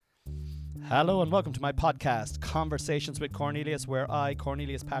Hello and welcome to my podcast, Conversations with Cornelius, where I,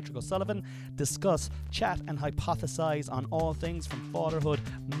 Cornelius Patrick O'Sullivan, discuss, chat and hypothesize on all things from fatherhood,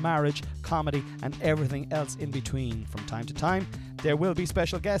 marriage, comedy and everything else in between. From time to time, there will be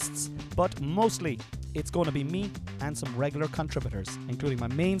special guests, but mostly it's going to be me and some regular contributors, including my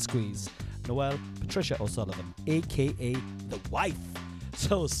main squeeze, Noelle Patricia O'Sullivan, aka the wife.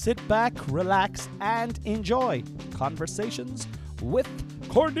 So sit back, relax and enjoy Conversations with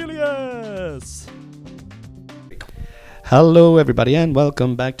Cornelius. Hello everybody and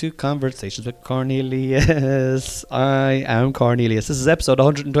welcome back to Conversations with Cornelius. I am Cornelius. This is episode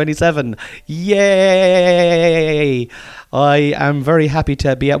 127. Yay! I am very happy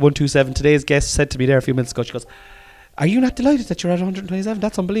to be at 127. Today's guest said to me there a few minutes ago, she goes, "Are you not delighted that you're at 127?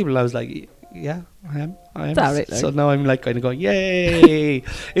 That's unbelievable." I was like, yeah, I am. Sorry, so now I'm like kind of going, yay.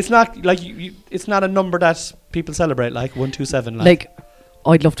 It's not like it's not a number that people celebrate, like 127. Like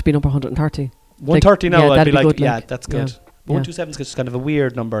I'd love to be number 130. 130 now, yeah, I'd be like, good, yeah, that's good. Yeah. 127 is just kind of a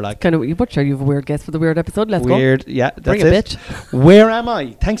weird number, like. Kind of, you butcher, you have a weird guess for the weird episode. Let's weird, go. Yeah, that's Bring it. Bitch. Where am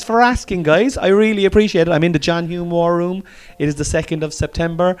I? Thanks for asking, guys. I really appreciate it. I'm in the John Hume War Room. It is the 2nd of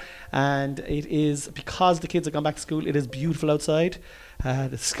September, and it is, because the kids have gone back to school, it is beautiful outside.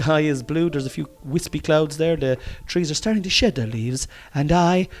 The sky is blue. There's a few wispy clouds there. The trees are starting to shed their leaves, and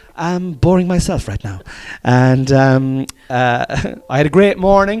I am boring myself right now. And I had a great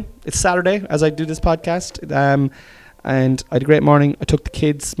morning. It's Saturday as I do this podcast. And I had a great morning. I took the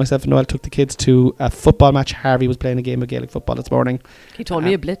kids, myself and Noelle took the kids to a football match. Harvey was playing a game of Gaelic football this morning. He told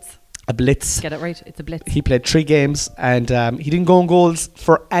me a blitz. A blitz. Get it right. It's a blitz. He played 3 games and he didn't go in goals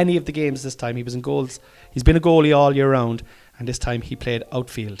for any of the games this time. He was in goals. He's been a goalie all year round. And this time he played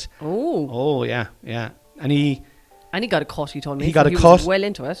outfield. Oh, yeah. And he got a cut, he told me. He got a cut. cut. Was well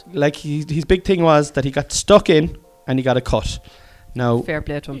into it. Like his big thing was that he got stuck in and he got a cut. Now, fair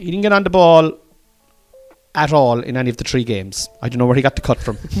play to him. He didn't get on the ball at all in any of the 3 games. I don't know where he got the cut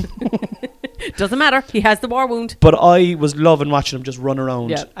from. Doesn't matter. He has the war wound. But I was loving watching him just run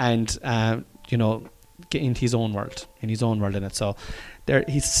around and, get into his own world. In it. So there,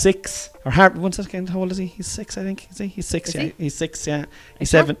 he's 6. Or one second, how old is he? He's 6, I think. Is he? He's 6. Yeah, he's 6. Yeah, he's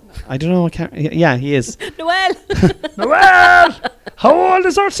 7. I don't know. I can't. Yeah, he is. Noelle. Noelle. How old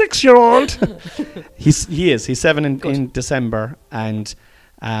is our 6-year-old? He is. He's 7 in December, and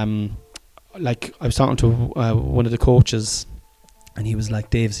like I was talking to one of the coaches, and he was like,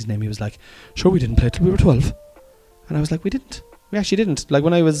 Dave's his name. He was like, "Sure, we didn't play till we were 12," and I was like, "We didn't. We actually didn't. Like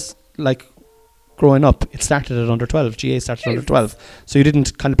when I was like." Growing up, it started at under 12. GA started under 12. So you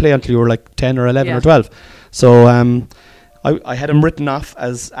didn't kind of play until you were like 10 or 11 or 12. So I had him written off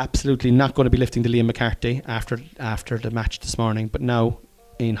as absolutely not going to be lifting the Liam McCarthy after the match this morning. But now,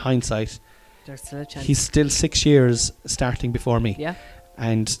 in hindsight, there's still a chance. He's still 6 years starting before me. Yeah.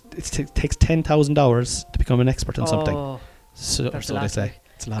 And it takes 10,000 hours to become an expert in something. So they say.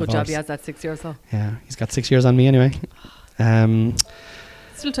 It's a lot Good of job hours. he has that 6 years though. Yeah, he's got 6 years on me anyway.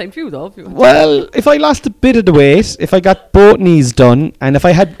 Still time for you though. Well, if I lost a bit of the weight, if I got both knees done, and if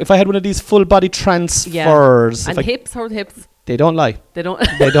I had one of these full body transfers, and hips, how are the hips? They don't lie. They don't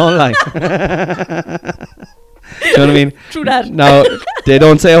lie. Do you know what I mean? True that. No, they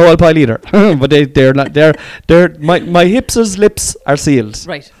don't say a whole pile either. But they're not. My hips' lips are sealed.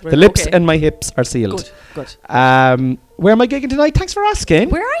 Right. The lips and my hips are sealed. Good. Where am I gigging tonight? Thanks for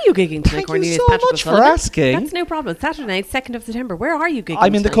asking. Where are you gigging tonight, Cornelius? Thank you so much for asking. That's no problem. Saturday night, 2nd of September. Where are you gigging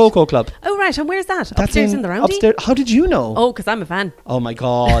I'm in the Cocoa Club. Oh, right. And where's that? That's upstairs in the Roundy? Upstairs. How did you know? Oh, because I'm a fan. Oh, my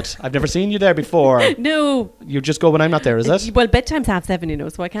God. I've never seen you there before. No. You just go when I'm not there, is it? Well, bedtime's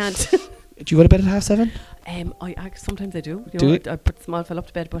 7:30, so I can't. Do you go to bed at 7:30? Sometimes I do. You I put the small fella up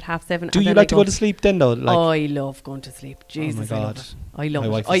to bed about 7:30. Do you like to go to sleep then, though? Like I love going to sleep. Jesus, oh my God. I love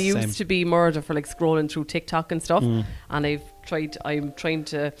it. I used to be murder for like scrolling through TikTok and stuff, and I'm trying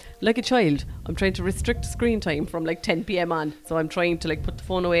to, like a child, I'm trying to restrict screen time from like 10 p.m. on. So I'm trying to like put the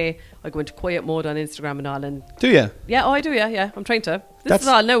phone away. I go into quiet mode on Instagram and all. And do you? Yeah, I do. Yeah. I'm trying to. This is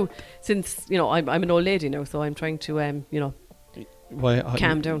all now, since I'm an old lady now, so I'm trying to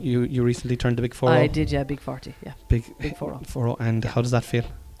calm down. You recently turned the big 40. I did, yeah, big 40, yeah. Big 40. 40. And how does that feel?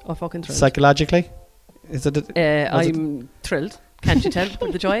 Oh, fucking thrilled. Psychologically? Is it? I'm thrilled. Can't you tell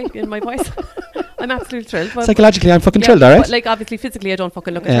with the joy in my voice? I'm absolutely thrilled. Psychologically, I'm fucking thrilled, alright? But like, obviously, physically, I don't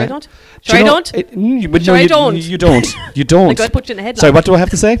fucking look at I don't. I don't. I don't. You don't. You don't. Like, I'll put you in a headlock. Sorry, what do I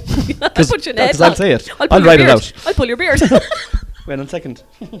have to say? I'll put you in a headlock. Because I'll say it. I'll write it out. I'll pull your beard. Wait a second.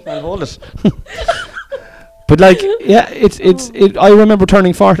 I'll hold it. But like, yeah, I remember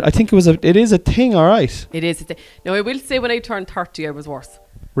turning 40. I think it is a thing, all right. It is. Now, I will say when I turned 30, I was worse.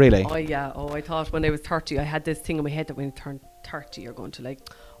 Really? Oh, yeah. Oh, I thought when I was 30, I had this thing in my head that when you turn 30, you're going to like,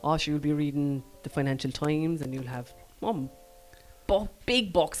 you'll be reading the Financial Times and you'll have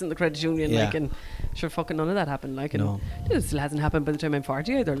big bucks in the credit union, like, and sure, fucking none of that happened, like, and it still hasn't happened by the time I'm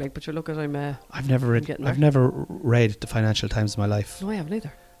 40 either, like, but you look at I've never read the Financial Times in my life. No, I haven't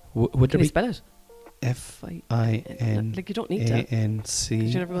either. Would there Can you be spell it? FIN like, you don't need to.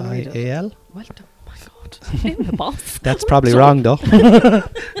 ANCIAL? Well done. My God. I'm the boss. That's probably wrong, though.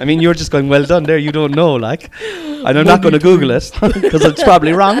 I mean, you're just going, well done there. You don't know, like. And I'm not going to Google it because it's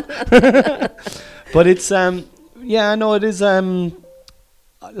probably wrong. But it's, it is,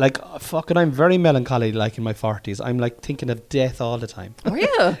 like, fucking, I'm very melancholy, like, in my 40s. I'm, like, thinking of death all the time. Oh,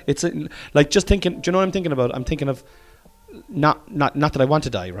 yeah. It's, like, just thinking, do you know what I'm thinking about? I'm thinking of, not that I want to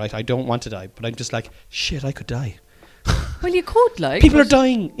die, right? I don't want to die. But I'm just like, shit, I could die. Well, you could, like. People are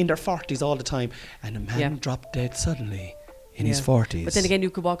dying in their 40s all the time. And a man dropped dead suddenly in his 40s. But then again,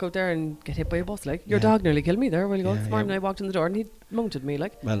 you could walk out there and get hit by a bus, like. Your dog nearly killed me there a while ago. This morning I walked in the door and he mounted me,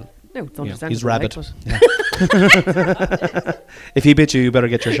 like. Well, no, it's understandable. He's rabid. Like, if he bit you, you better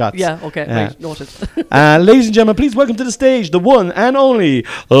get your shots. Yeah, okay, right, noted. Ladies and gentlemen, please welcome to the stage the one and only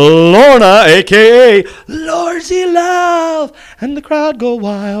Lorna, a.k.a. Lordsy Love. And the crowd go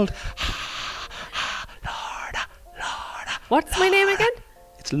wild. What's my name again?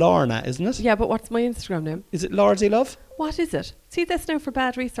 It's Lorna, isn't it? Yeah, but what's my Instagram name? Is it Lordsy Love? What is it? See this now for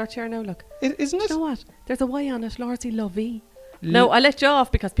bad research here now, look. Isn't it? You know what? There's a Y on it, Lordsy Lovey. No, I let you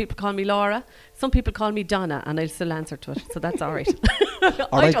off because people call me Laura. Some people call me Donna, and I'll still answer to it, so that's all right.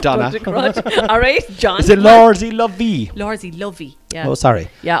 All right, Donna. All right, John. Is it Lordsy Lovey? Lordsy Lovey, yeah. Oh, sorry.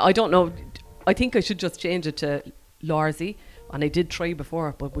 Yeah, I don't know. I think I should just change it to Lordsy, and I did try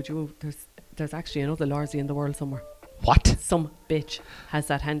before, but there's actually another Lordsy in the world somewhere. What? Some bitch has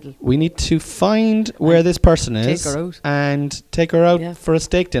that handle. We need to find where this person is. Take her out. And take her out for a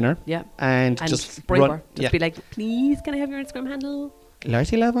steak dinner. Yeah. And just bribe her. Just be like, please, can I have your Instagram handle?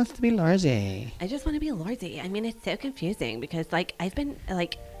 Lordsy Love wants to be Lordsy. I just want to be Lordsy. I mean, it's so confusing because, like, I've been,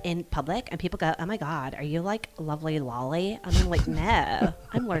 like, in public and people go, oh my God, are you, like, Lovely Lolly? And I'm like, no,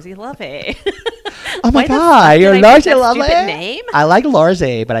 I'm Lordsy Lovey. Oh my God, you're Lordsy Lovely? Name? I like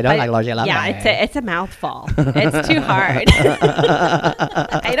Lordsy, but I don't like Lordsy Lovely. Yeah, it's a mouthful. It's too hard.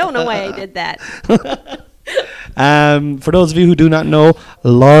 I don't know why I did that. For those of you who do not know,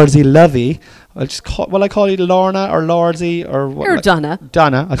 Lordsy Lovey, I call you Lorna or Lordsy or what? You're Donna.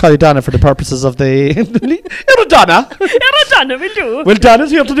 Donna. I'll call you Donna for the purposes of the. You're Donna. You're Donna, will do. Well,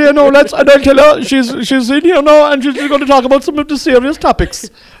 Donna's here today, and I'll tell her she's in here now, and she's going to talk about some of the serious topics.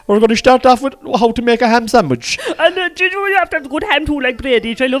 We're going to start off with how to make a ham sandwich. And you have to have good ham too, like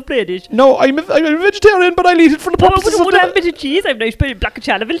breadish. I love breadish. No, I'm a vegetarian, but I'll eat it for the purposes of would have a bit of cheese. I've nice black and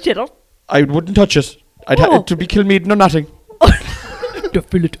Charleville cheddar. I wouldn't touch it. It would be kill meat or nothing. The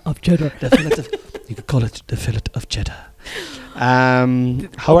fillet of cheddar. You could call it the fillet of cheddar. How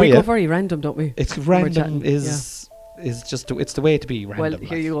are you? We go very random, don't we? It's random is just it's the way to be random. Well,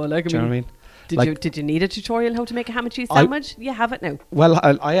 here you go. Like, do you know what I mean? Did you need a tutorial how to make a ham and cheese sandwich? You have it now. Well,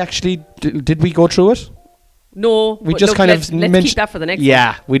 I actually did we go through it? No, we just kind of let's keep that for the next one.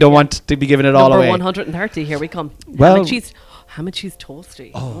 Yeah, we don't want to be giving it all away. Number 130, here we come. Well, ham and cheese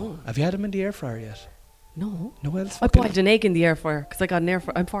toasty. Oh, have you had them in the air fryer yet? No. Else I boiled an egg in the air fryer because I got an air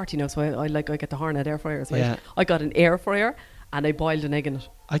fryer. I'm 40 now, so I get the Hornet air fryers. Right? Yeah. I got an air fryer and I boiled an egg in it.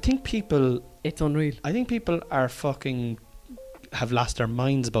 I think people... It's unreal. I think people are have lost their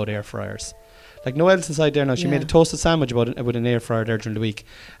minds about air fryers. Like Noelle's inside there now. She made a toasted sandwich with an air fryer there during the week.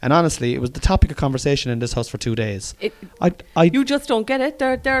 And honestly, it was the topic of conversation in this house for 2 days. You just don't get it.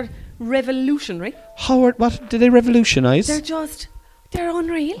 They're revolutionary. What did they revolutionise? They're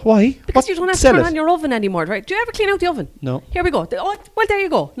unreal. Why? Because you don't have to turn on your oven anymore, right? Do you ever clean out the oven? No. Here we go. Well, there you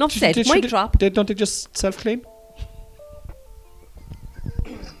go. Enough said. Mic drop. Don't they just self-clean?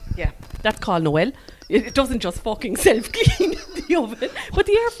 Yeah. That's called Noel. It doesn't just fucking self-clean the oven. But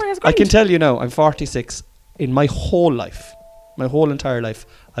the air fryer is great. I can tell you now, I'm 46. In my whole life, my whole entire life,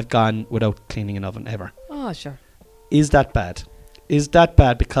 I've gone without cleaning an oven ever. Oh, sure. Is that bad? Is that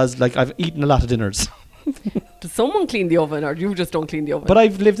bad? Because, like, I've eaten a lot of dinners. Does someone clean the oven or you just don't clean the oven? But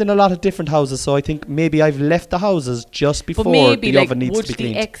I've lived in a lot of different houses, so I think maybe I've left the houses just before the oven needs to be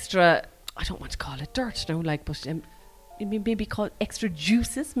cleaned. Would the extra, I don't want to call it dirt now, like, but maybe call extra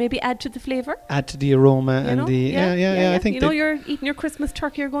juices, maybe add to the flavour? Add to the aroma and the... Yeah, I think you're eating your Christmas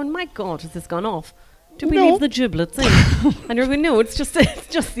turkey, you're going, my God, has this gone off? Do we leave the giblets in? And you're going, no, it's just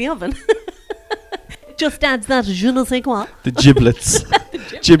the oven. Just adds that je ne sais quoi. The giblets.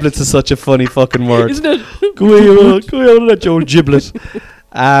 Giblets is such a funny fucking word. Isn't it? Go out of that, Joe, giblet.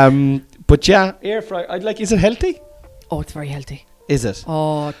 But yeah, air fryer. Is it healthy? Oh, it's very healthy. Is it?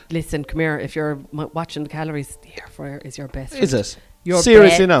 Oh, listen, come here. If you're watching the calories, the air fryer is your best. Is it?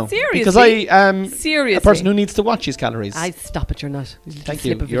 Seriously, no. Seriously? Because I am Seriously? a person who needs to watch his calories. Stop it, you're not. Thank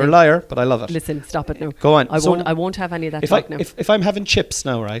you. You're a liar, but I love it. Listen, stop it now. Go on. I won't have any of that talk now. If I'm having chips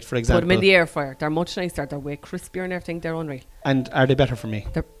now, right, for example. Put them in the air fryer. They're much nicer. They're way crispier and everything. They're unreal. And are they better for me?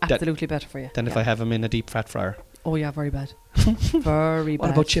 They're absolutely better for you. Than if I have them in a deep fat fryer. Oh yeah, very bad. Very bad. What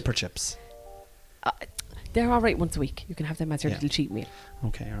about chipper chips? They're all right once a week. You can have them as your little cheat meal.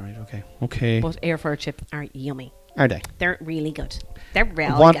 Okay, all right, okay. But air fryer chips are yummy. Are they? They're really good. They're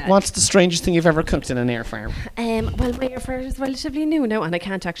really good. What's the strangest thing you've ever cooked in an air fryer? Well, my air fryer is relatively new now, and I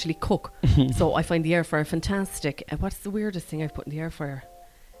can't actually cook. So I find the air fryer fantastic. What's the weirdest thing I've put in the air fryer?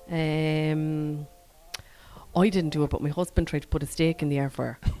 I didn't do it, but my husband tried to put a steak in the air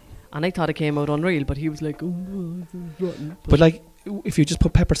fryer. And I thought it came out unreal, but he was like, oh, it's rotten. But like, if you just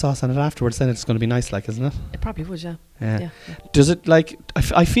put pepper sauce on it afterwards, then it's going to be nice, like, isn't it? It probably would, yeah. Yeah. Does it, like,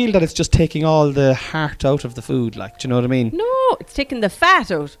 I feel that it's just taking all the heart out of the food, like, do you know what I mean? No, it's taking the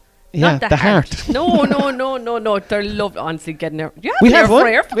fat out. Yeah, not the heart. No. They're lovely. Honestly, getting there. Yeah, we have one.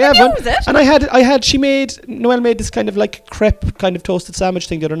 We have one. It. And Noelle made this kind of like crepe, kind of toasted sandwich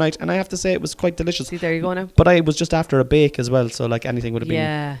thing the other night, and I have to say it was quite delicious. See, there you go now. But I was just after a bake as well, so like anything would have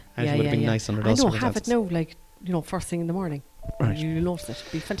been, would have been nice under those circumstances. Have it now, like, first thing in the morning. Right. You'll notice it.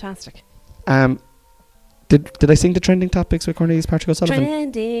 It'd be fantastic. Did I sing the trending topics with Cornelius Patrick O'Sullivan?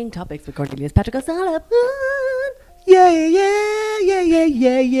 Trending topics with Cornelius Patrick O'Sullivan. Yeah.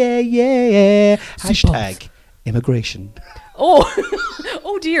 Hashtag immigration.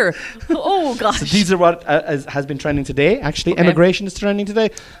 Oh dear. Oh gosh. So these are what has been trending today. Actually, immigration is trending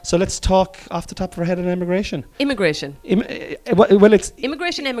today. So let's talk off the top of our head on immigration. Immigration. Well, it's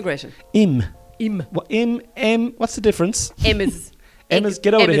immigration. What's the difference? M is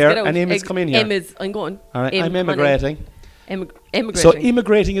get out of here, and M is come in here. M is I'm going. All right, I'm immigrating. Immigrating. So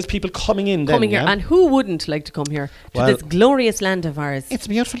immigrating is people coming in then, here. And who wouldn't like to come here to this glorious land of ours? It's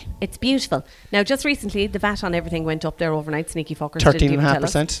beautiful. It's beautiful. Now, just recently, the VAT on everything went up there overnight. Sneaky fuckers.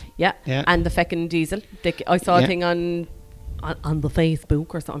 13.5%. Yeah. And the feckin' diesel. I saw a thing on the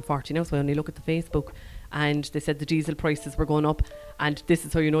Facebook or something. 40 now, so I only look at the Facebook. And they said the diesel prices were going up. And this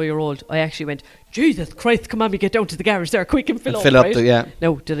is how you know you're old. I actually went, Jesus Christ, come on, we get down to the garage there quick and fill up, right?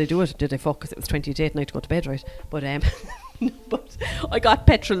 No, did I do it? Did I fuck? Because it was 20 to 8 and I had to go to bed, right? But but I got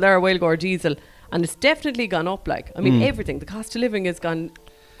petrol there a while ago, or diesel, and it's definitely gone up. Like, I mean, everything. The cost of living has gone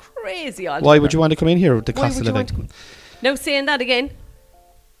crazy. Why would you want to come in here with the cost of living? Now, saying that again,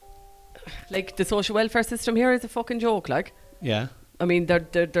 like, the social welfare system here is a fucking joke. Like, yeah. I mean,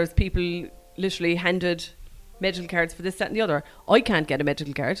 there's people literally handed medical cards for this, that, and the other. I can't get a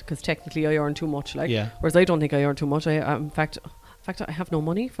medical card because technically I earn too much. Like, whereas I don't think I earn too much. In fact, I have no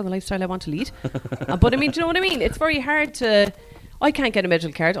money for the lifestyle I want to lead. But I mean, do you know what I mean? It's very hard to... I can't get a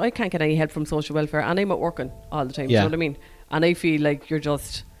medical card. I can't get any help from social welfare. And I'm out working all the time. Do you know what I mean? And I feel like you're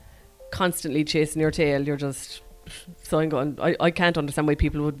just constantly chasing your tail. You're just... So I'm going... I can't understand why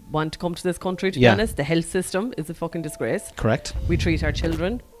people would want to come to this country, to be honest. The health system is a fucking disgrace. Correct. We treat our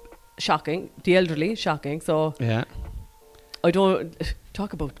children... shocking. The elderly, shocking. So... Yeah. I don't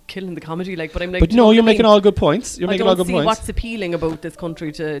talk about killing the comedy, like, but I'm like. But no, you're making all good points. You're making all good points. I don't see what's appealing about this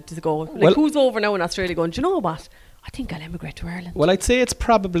country to go. Like, who's over now in Australia going, do you know what? I think I'll emigrate to Ireland. Well, I'd say it's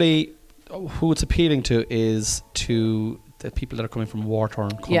probably who it's appealing to is to the people that are coming from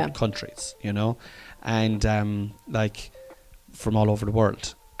war-torn countries, you know, and like from all over the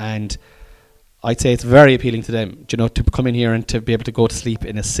world. And I'd say it's very appealing to them, you know, to come in here and to be able to go to sleep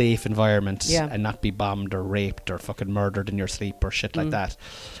in a safe environment and not be bombed or raped or fucking murdered in your sleep or shit like that.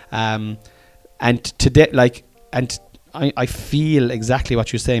 And today, like, and I feel exactly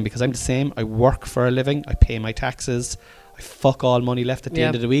what you're saying because I'm the same. I work for a living. I pay my taxes. I fuck all money left at the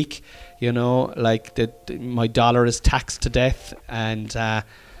end of the week. You know, like my dollar is taxed to death, and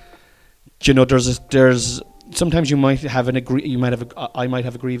you know, there's. Sometimes you might have I might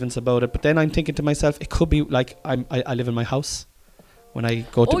have a grievance about it, but then I'm thinking to myself, it could be like I live in my house when I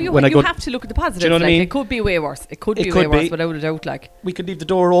go to you have to look at the positives. Do you know what I mean? It could be way worse. It could be way worse without a doubt. Like, we could leave the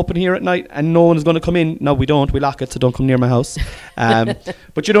door open here at night and no one is going to come in. No, we don't. We lock it, so don't come near my house.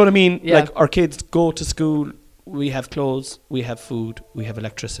 But you know what I mean? Like, our kids go to school. We have clothes. We have food. We have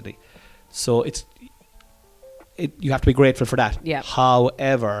electricity. So you have to be grateful for that. Yeah.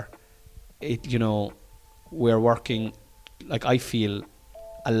 However, you know, we're working, like, I feel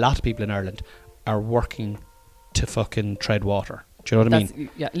a lot of people in Ireland are working to fucking tread water. Do you know what I mean?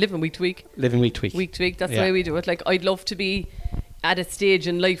 Yeah, living week to week. Living week to week. Week to week, that's the way we do it. Like, I'd love to be at a stage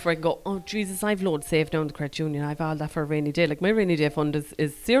in life where I can go, oh, Jesus, I've loads saved down the credit union. I've all that for a rainy day. Like, my rainy day fund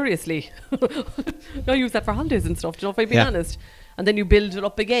is seriously... I use that for holidays and stuff, do you know, if I'm being honest. and then you build it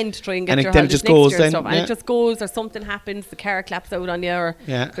up again to try and get And your then it holidays just next goes year then, and stuff. And yeah. it just goes, or something happens, the car claps out on you, or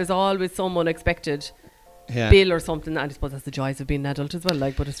there's always some unexpected bill or something. And I suppose that's the joys of being an adult as well,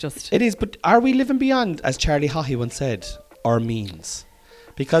 like, but it's just... It is, but are we living beyond, as Charlie Haughey once said, our means?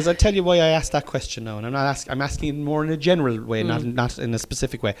 Because I'll tell you why I asked that question now, and I'm asking it more in a general way, not in a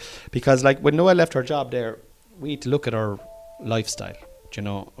specific way. Because like when Noelle left her job there, we had to look at our lifestyle, you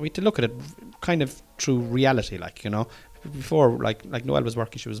know. We had to look at it kind of through reality, like, you know. Before, like Noelle was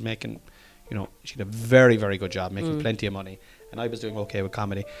working, she was making, you know, she had a very, very good job, making plenty of money. And I was doing okay with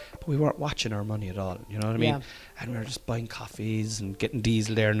comedy, but we weren't watching our money at all, you know what I mean? Yeah. And we were just buying coffees and getting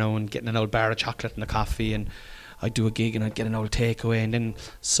diesel there now and getting an old bar of chocolate and a coffee, and I'd do a gig and I'd get an old takeaway, and then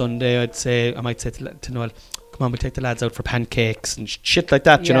Sunday I might say to Noel, come on, we'll take the lads out for pancakes and shit like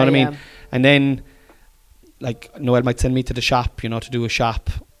that, you know what I mean? And then like Noel might send me to the shop, you know, to do a shop,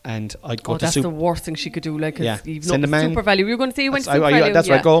 and I'd go to that's the worst thing she could do, like, send a man. Super Value. You were going to say you went to Super Value. That's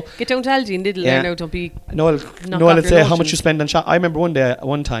where I go. Get down to Aldi and Lidl there now, don't be... Noel would say, how much you spend on shop? I remember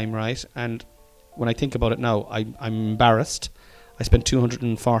one time, right, and when I think about it now, I'm embarrassed. I spent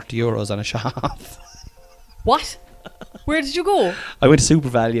 €240 on a shop. What? Where did you go? I went to Super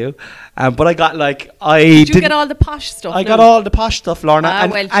Value, but I got like Did you get all the posh stuff? I got all the posh stuff, Lorna,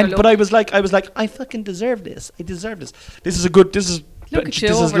 but I was like, I fucking deserve this. I deserve this. This is Look at you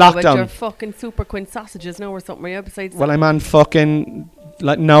this is over there with lockdown. your fucking Super Quint sausages now or something, yeah, besides... Well, I'm on fucking...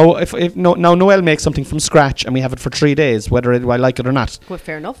 Like, no, now Noelle makes something from scratch and we have it for 3 days, whether I like it or not. Well,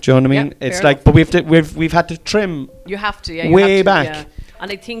 fair enough. Do you know what I mean? Yeah, it's like, but we've had to trim... You have to, way back. Yeah. And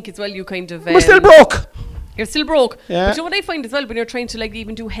I think as well, you kind of... We're still broke! You're still broke. Yeah. But you know what I find as well, when you're trying to like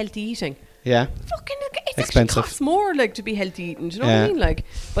even do healthy eating? Yeah. Fucking it expensive. actually costs more like to be healthy eating. Do you know what I mean? Like,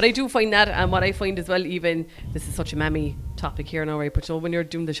 but I do find that, and what I find as well, even this is such a mammy topic here now, right? But you know, when you're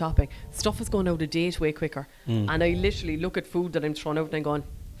doing the shopping, stuff is going out of date way quicker. And I literally look at food that I'm throwing out and I'm going,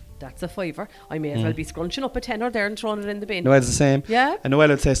 that's a $5. I may as well be scrunching up a tenner there and throwing it in the bin. Noelle's the same. Yeah. And Noelle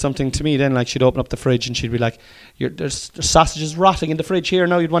would say something to me then, like she'd open up the fridge and she'd be like, there's sausages rotting in the fridge here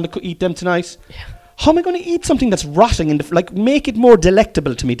now, you'd want to eat them tonight. Yeah. How am I going to eat something that's rotting in the... Like, make it more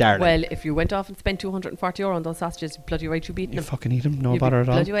delectable to me, darling. Well, if you went off and spent €240 on those sausages, bloody right you'd be eating them. You fucking eat them, no bother at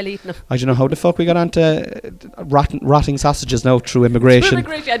all. Bloody well eating them. I don't know how the fuck we got onto rotting sausages now through immigration.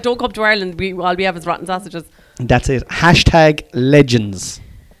 Yeah, don't come to Ireland, all we have is rotten sausages. That's it. Hashtag legends.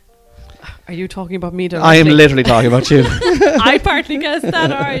 Are you talking about me directly? I am literally talking about you. I partly guessed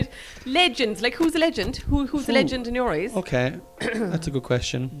that, alright. Legends, like who's a legend? Who's a legend in your eyes? Okay, that's a good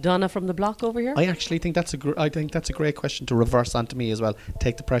question. Donna from the block over here? I actually think that's a great question to reverse onto me as well.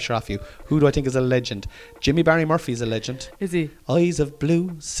 Take the pressure off you. Who do I think is a legend? Jimmy Barry Murphy is a legend. Is he? Eyes of blue,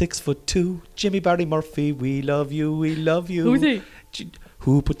 6'2". Jimmy Barry Murphy, we love you, we love you. Who's he?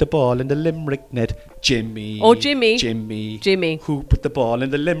 Who put the ball in the Limerick net? Jimmy. Oh, Jimmy. Jimmy. Who put the ball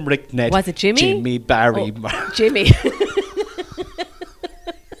in the Limerick net? Was it Jimmy? Jimmy Barry Murphy. Jimmy.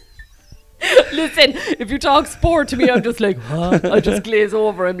 Listen, if you talk sport to me, I'm just like, what? I just glaze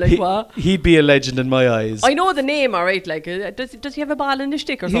over. I'm like, what? He'd be a legend in my eyes. I know the name, all right. Like, does he have a ball in the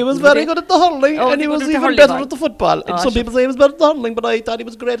stick or something? He was very good at the hurling, and he was even better at the football. And some people say he was better at the hurling, but I thought he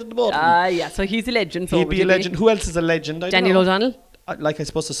was great at the both. Yeah, so he's a legend. So he'd be a legend. Who else is a legend? Daniel O'Donnell? I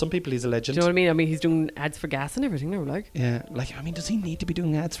suppose to some people he's a legend. Do you know what I mean? I mean, he's doing ads for gas and everything now, like. Yeah, like, I mean, does he need to be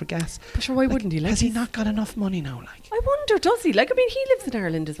doing ads for gas? But sure, why wouldn't he? Like, has he not got enough money now, like? I wonder, does he? Like, I mean, he lives in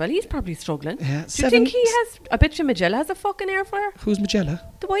Ireland as well. He's probably struggling. Yeah. Do you think he has... I bet you Magella has a fucking air fryer. Who's Magella?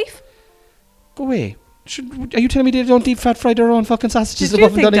 The wife. Go away. Are you telling me they don't deep fat fry their own fucking sausages? Did you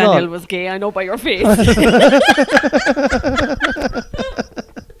think Daniel was gay? I know by your face.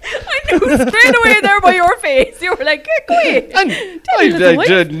 I knew straight away there by your face. You were like, go away. And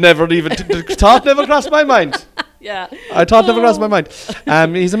I never even... thought never crossed my mind. Yeah. I thought never crossed my mind.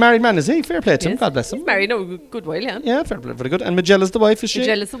 He's a married man, is he? Fair play to him. God bless him. He's married, no, good while, yeah. Yeah, fair play, very good. And Magella's the wife, is she?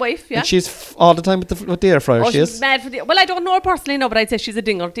 Magella's the wife, yeah. And she's all the time with the air fryer, she is. She's mad for the... Well, I don't know her personally, no, but I'd say she's a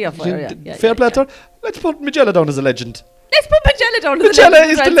dinger with the air fryer, yeah. Fair play to her. Let's put Magella down as a legend. Let's put Magella down as a legend. Magella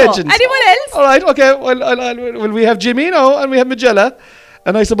is the legend. Anyone else? All right, okay. Well, we have Jimmy now, and we have Magella.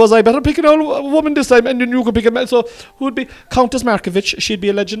 And I suppose I better pick an old woman this time, and then you could pick a man. So who would be Countess Markovic? She'd be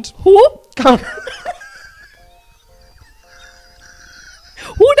a legend. Who? Who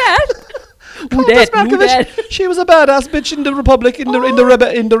that? Countess Markovic. She was a badass bitch in the Republic in the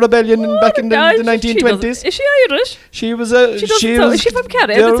rebellion back in the 1920s. Is she Irish? She was a. Is she from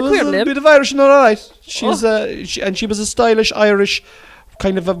Canada? There That's a queer was name. a bit of Irish in her, all right. She was a stylish Irish,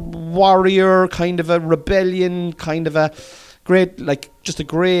 kind of a warrior, kind of a rebellion, kind of a just a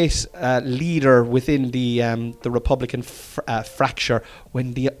great leader within the Republican fracture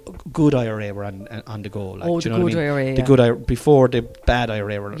when the good IRA were on the go. Like, the good IRA. The good IRA before the bad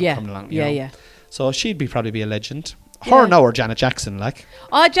IRA were coming along. Yeah. So she'd probably be a legend. Her now or Janet Jackson, like.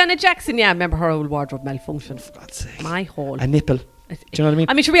 Oh, Janet Jackson, yeah. I remember her old wardrobe malfunction. For God's sake. My whole. A nipple. Do you know what I mean?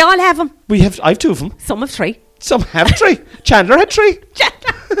 I mean, should we all have them? I have 2 of them. Some have 3. Some have 3. Chandler had 3.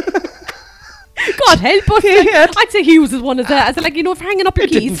 God help us. I'd say he uses one as like, you know, for hanging up your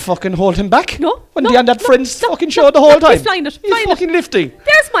It didn't keys. fucking hold him back. No. When they on that Friends fucking show the whole time. He's flying it. He's fucking lifting.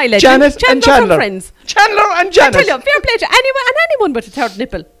 There's my legend. Janet and Chandler. From Friends. Chandler and Janet. I tell you, fair play to anyone with a third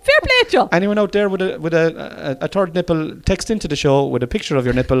nipple. Fair play to you. Anyone out there with a third nipple, text into the show with a picture of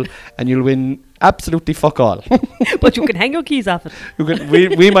your nipple and you'll win absolutely fuck all. But you can hang your keys off it.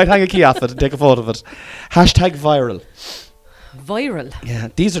 We might hang a key off it and take a photo of it. #viral. Viral. Yeah,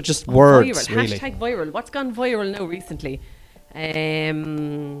 these are just words, Viral. really. #viral. What's gone viral now recently?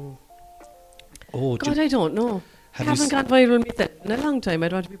 God, I don't know. Haven't gone viral myself in a long time.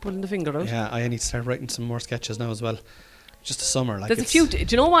 I'd want to be pulling the finger out. Yeah, I need to start writing some more sketches now as well. Just a summer, like. There's a few. Do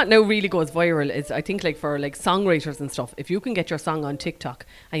you know what now really goes viral? Is I think like for like songwriters and stuff. If you can get your song on TikTok,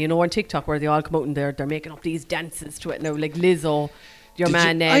 and you know on TikTok where they all come out and they're making up these dances to it now, like Lizzo,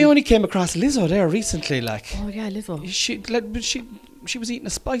 I only came across Lizzo there recently, like. Oh yeah, Lizzo. She was eating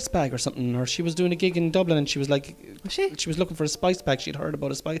a spice bag or something, or she was doing a gig in Dublin, and she was like, she was looking for a spice bag. She'd heard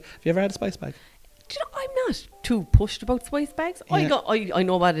about a spice. Have you ever had a spice bag? Do you know, I'm not too pushed about spice bags. Yeah. I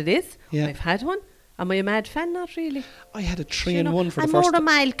know what it is. Yeah. I've had one. Am I a mad fan? Not really. I had a 3-in-1 for the I'm first more a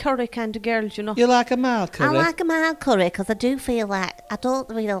mild curry kind of girl, you know. You like a mild curry? I like a mild curry because I do feel like I don't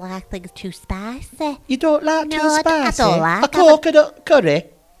really like things too spicy. You don't like too spicy? I don't like a coconut curry?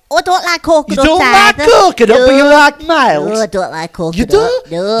 Oh, I don't like coconut. You don't like coconut, but you like mild? No, I don't like coconut. You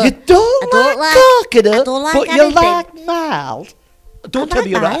don't? No. You don't like coconut, I don't like but anything. you like mild? Don't tell like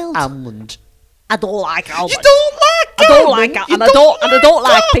me you're mild. an almond. I don't like almond. You don't like I don't almond? like it, You and I don't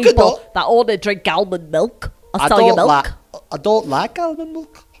like people coconut? that only drink almond milk or I soya don't milk. I don't like almond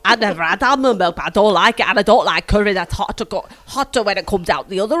milk. I never had almond milk, but I don't like it, and I don't like curry that's hotter when it comes out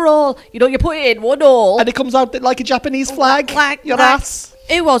the other hole. You know, you put it in one hole, And it comes out like a Japanese flag. like your like- ass.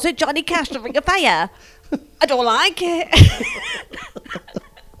 Who was it? Johnny Cash, the Ring of Fire. I don't like it.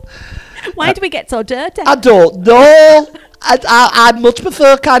 Why do we get so dirty? I don't know. I much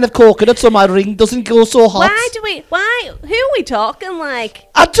prefer kind of coconut so my ring doesn't go so hot. Who are we talking like?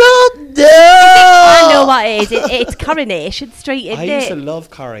 I don't know. I know what it is. It's Coronation Street, isn't I it? used to love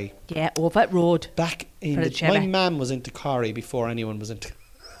curry. Yeah, over that road. Back in For the my chili. mum was into curry before anyone was into.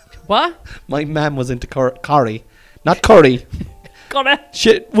 What? My mum was into curry, not curry. Curry.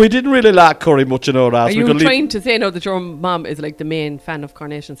 Shit, we didn't really like curry much in our house. Are you trying to say now that your mum is like the main fan of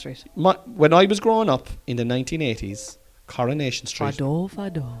Coronation Street? When I was growing up in the 1980s, Coronation Street.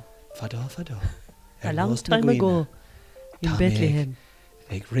 Fado. A long time ago in Bethlehem.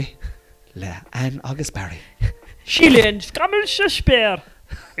 And August Barry. Shillian, Scammel Shashbear.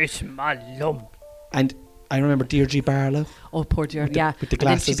 It's my lump. And I remember Deirdre Barlow. Oh, poor Deirdre. Yeah. With the And then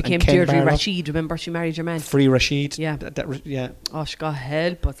glasses she became and Ken Deirdre Barlow. Rashid. Remember, she married your man. Free Rashid. Yeah. Yeah. Oh, God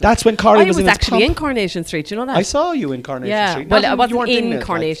help us. That's when curry I was was in its actually pomp. in Coronation Street. You know that? I saw you in Coronation yeah. Street. Well, Not I you wasn't weren't in it,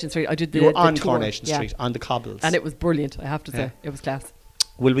 Coronation Street. I did the You were the on tour. Coronation Yeah. Street, on the cobbles. And it was brilliant, I have to say. Yeah. It was class.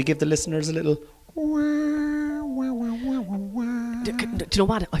 Will we give the listeners a little... Do you know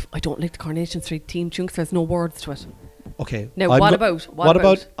what? I don't like the Coronation Street theme tune 'cause there's no words to it. Okay. Now, what about? What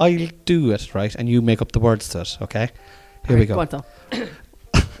about I'll do it, right? And you make up the words to it, okay? Here we go. Go on, so.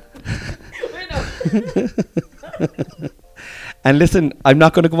 And listen, I'm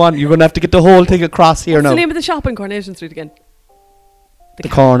not going to go on. You're going to have to get the whole thing across here What's now. the name of the shop in Coronation Street again? The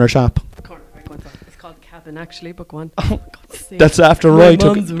corner shop. The corner. Right, go on, so. It's called Cabin, actually, but go on. Oh, God's sake. That's after My Roy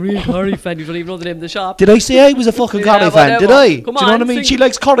took mum's a real curry fan. You don't even know the name of the shop. Did I say I was a fucking Yeah, curry fan? Did whatever. I? Come Do you know on, what I mean? sing- She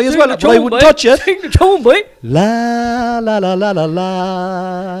likes curry as Sing well, the but I tune, wouldn't boy. touch it. Sing the tune, boy. La la la la la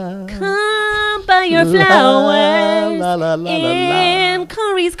la. Come buy your La, flowers la, la, la, la, in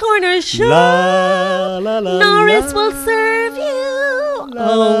Curry's Corner Shop. La la la. Norris la. will serve you. La,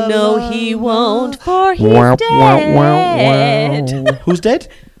 Oh no, la, he la. won't, for he's Wow, dead. wow, wow. Who's dead?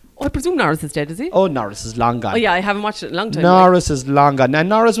 Oh, I presume Norris is dead, is he? Oh, Norris is long gone. Oh, yeah, I haven't watched it in a long time. Norris is long gone. And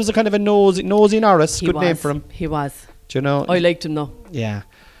Norris was a kind of a nosy Norris. He Good was. name for him. He was. Do you know? I liked him, though. Yeah.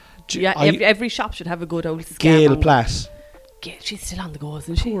 Yeah, every shop should have a good old Gail scam. Platt. Gail, she's still on the go,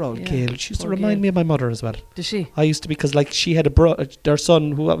 isn't she? Poor old Yeah. Gail. She used to Poor remind Gail. me of my mother as well. Does she? I used to, because like she had their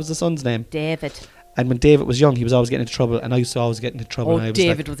son, what was the son's name? David. And when David was young, he was always getting into trouble, and I used to always get into trouble. And I was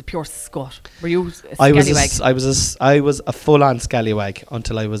David like, was a pure scut. Were you a I scallywag? I was a full-on scallywag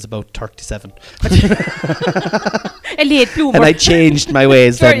until I was about 37. A late bloomer. And I changed my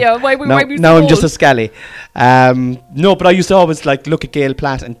ways. Sure, then. yeah. Why were you Now so I'm just a old? scally. No, but I used to always like look at Gail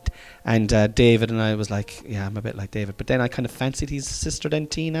Platt and David, and I was like, yeah, I'm a bit like David. But then I kind of fancied his sister, then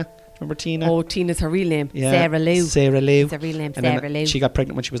Tina. Remember Tina? Oh, Tina's her real name. Yeah. Sarah Lou. Sarah Lou. It's her real name, And then Sarah Lou. she got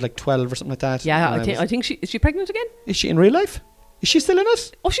pregnant when she was like 12 or something like that. Yeah, And I think is she pregnant again? Is she in real life? Is she still in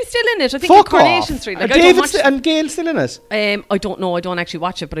it? Oh, she's still in it. I think Fuck in Coronation off. Street. Are Like, I don't David watch and Gail still in it? I don't know. I don't actually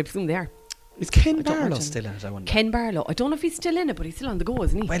watch it, but I presume they are. Is Ken I don't Barlow watch still in it, I wonder? Ken Barlow. I don't know if he's still in it, but he's still on the go,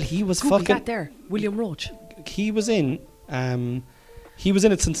 isn't he? Well, he was Google fucking... that there. William Roach. He was in... he was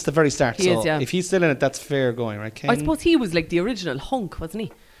in it since the very start. He so is, yeah. if he's still in it, that's fair going, right? Ken? I suppose he was like the original hunk, wasn't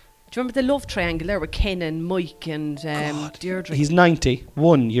he? Do you remember the love triangle there with Ken and Mike and Deirdre? He's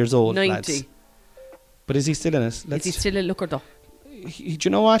 91 years old, 90. lads. But is he still in it? Is he still a looker though? Do you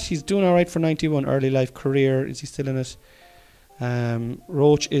know what? He's doing all right for 91. Early life career. Is he still in it?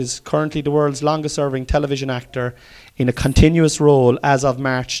 Roach is currently the world's longest serving television actor in a continuous role as of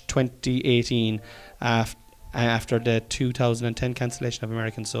March 2018 after the 2010 cancellation of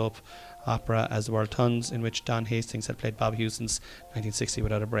American soap opera As the World Turns, in which Don Hastings had played Bob Hewson's 1960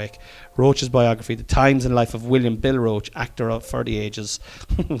 Without a Break. Roach's biography, The Times and Life of William Bill Roach, actor for the ages,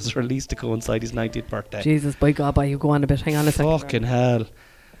 was released to coincide his 90th birthday. Jesus, by God, you go on a bit. Hang on a second. Fucking hell.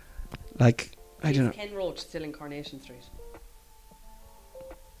 Like, I don't know. Ken Roach still in Coronation Street?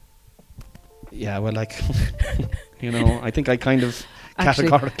 Yeah, well, like, you know, I think I kind of Actually,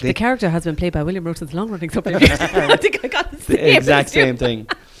 categorically... the character has been played by William Roach since long running something. I think I got the same. The exact same thing.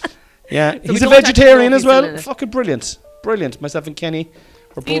 Yeah, So we he's a don't actually vegetarian know if as he's still in well. it. Fucking brilliant. Brilliant. Myself and Kenny.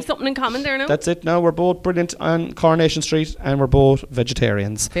 We're We have both, something in common there now. that's it now. We're both brilliant on Coronation Street and we're both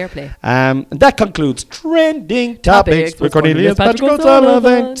vegetarians. Fair play. And that concludes Trending Topics with with Cornelius Cornelius Patrick O'Sullivan.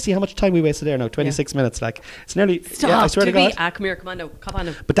 O'Sullivan. See how much time we wasted there now? 26 minutes. Like, it's nearly... Stop. Yeah, I swear to God. Come here, come on now. Come on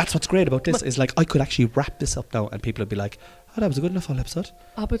now. But that's what's great about this is like I could actually wrap this up now and people would be like, oh, that was a good enough full episode.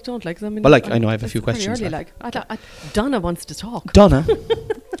 Oh, but don't like them. Well, like, I know I have a few it's pretty questions, early, like. Donna wants to talk. Donna,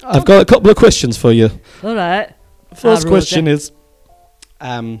 I've got a couple of questions for you. All right. First question is,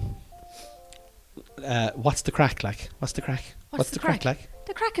 what's the crack like? What's the crack? What's the crack? like?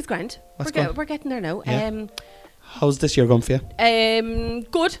 The crack is grand. What's We're going? we're getting there now. Yeah. How's this year going for you?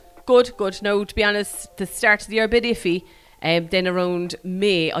 Good. No, to be honest, the start of the year a bit iffy. Then around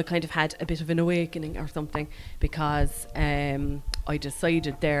May, I kind of had a bit of an awakening or something because I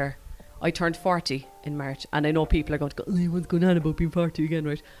decided there. I turned 40 in March, and I know people are going to go, oh, what's going on about being 40 again,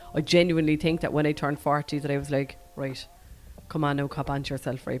 right? I genuinely think that when I turned 40 that I was like, right, come on now, cop on to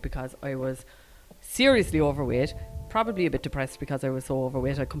yourself, right? Because I was seriously overweight, probably a bit depressed because I was so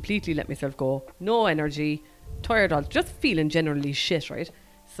overweight. I completely let myself go, no energy, tired, all just feeling generally shit, right?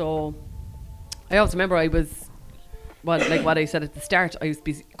 So I always remember I was, well, like what I said at the start, I used to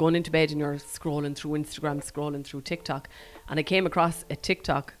be going into bed and you're scrolling through Instagram, scrolling through TikTok, and I came across a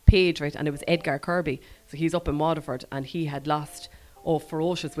TikTok page, right, and it was Edgar Kirby. So he's up in Waterford and he had lost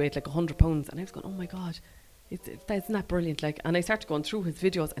ferocious weight, like 100 pounds, and I was going, oh my God, isn't that brilliant? Like, and I started going through his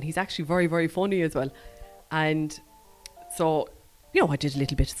videos, and he's actually very, very funny as well. And so, you know, I did a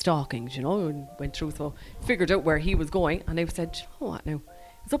little bit of stalking, you know, and went through, so figured out where he was going, and I said, you know what now?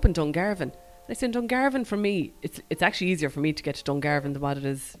 It's up in Dungarvan. I said, Dungarvan for me, it's actually easier for me to get to Dungarvan than what it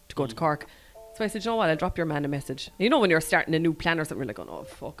is to go to Cork. So I said, you know what, I'll drop your man a message. You know when you're starting a new plan or something, you're like, oh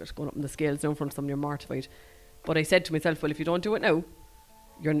fuck it, going up in the scales now in front of someone, you're mortified. But I said to myself, well, if you don't do it now,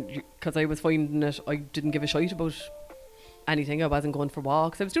 because I was finding it, I didn't give a shite about anything. I wasn't going for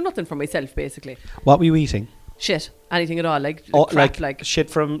walks. I was doing nothing for myself, basically. What were you eating? Shit. Anything at all. Like crap, like shit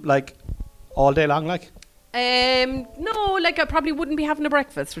from like all day long, like? No, like I probably wouldn't be having a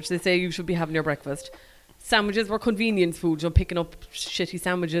breakfast, which they say you should be having your breakfast. Sandwiches were convenience food, you know, picking up shitty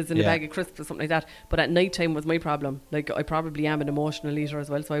sandwiches and a bag of crisps or something like that. But at night time was my problem. Like I probably am an emotional eater as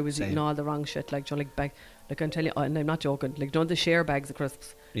well, so I was eating all the wrong shit. Like, you know, like I'm telling you, and I'm not joking. Like, don't the share bags of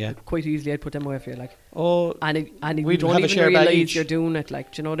crisps? Yeah. Quite easily, I'd put them away for you. Like, oh, and we you don't have a even share bag realise each. you're doing it.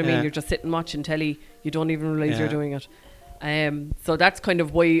 Like, do you know what I mean? You're just sitting watching telly. You don't even realise you're doing it. So that's kind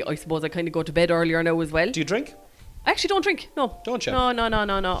of why I suppose I kind of go to bed earlier now as well. Do you drink? I actually don't drink. No. Don't you?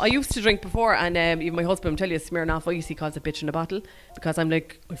 No. I used to drink before, and even my husband will tell you, Smirnoff Ice, he calls it bitch in a bottle, because I'm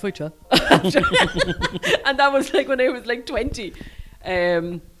like, I'll fight you. And that was like when I was like 20.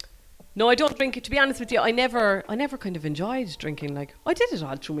 No, I don't drink. To be honest with you, I never kind of enjoyed drinking. Like, I did it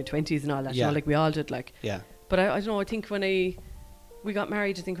all through my 20s and all that, you know, like we all did. Like, but I don't know. I think when we got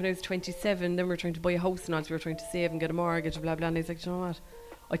married, I think when I was 27, then we were trying to buy a house and all, so we were trying to save and get a mortgage and blah blah. And I was like, you know what?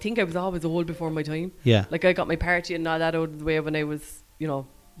 I think I was always old before my time. Yeah. Like I got my party and all that out of the way when I was, you know,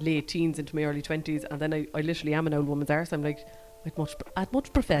 late teens into my early 20s, and then I literally am an old woman's arse. I'm like, I'd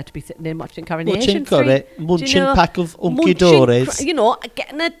much prefer to be sitting in watching Coronation Street. Munching pack of Unky you know,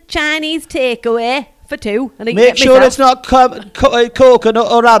 getting a Chinese takeaway for two. And I make sure it's not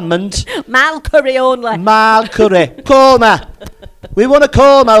coconut or almond. Mal curry only. Mal curry. Korma. We want a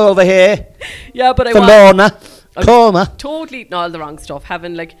korma over here. Yeah, but for Lorna. Korma. Totally eating all the wrong stuff.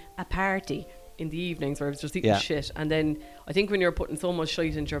 Having like a party in the evenings where I was just eating shit. And then I think when you're putting so much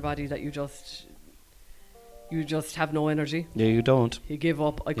shit into your body that you just have no energy. Yeah, you don't. You give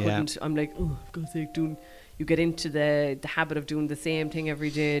up. I couldn't. I'm like, oh, for God's sake, you get into the habit of doing the same thing every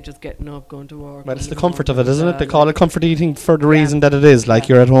day, just getting up, going to work. Well, it's the comfort of it, isn't it? They call it comfort eating for the reason that it is. Like,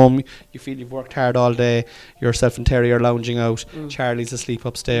 you're at home, you feel you've worked hard all day, yourself and Terry are lounging out, Charlie's asleep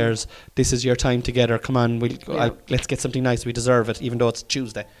upstairs, this is your time together, come on, let's get something nice, we deserve it, even though it's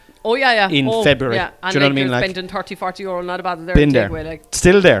Tuesday. Oh, yeah. In February. Yeah. And do you know what I mean? Like spending 30-40 euro, not about there. Been there.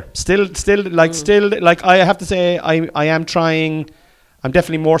 Still there. Still, like, I have to say, I am trying. I'm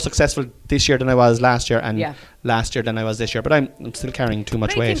definitely more successful this year than I was last year, and last year than I was this year. But I'm still carrying too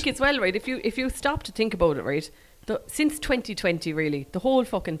much weight. I think it's well, right? If you stop to think about it, right? Since 2020, really, the whole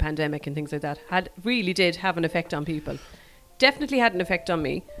fucking pandemic and things like that really did have an effect on people. Definitely had an effect on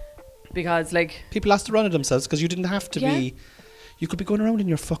me, because like people lost the run of themselves because you didn't have to be. You could be going around in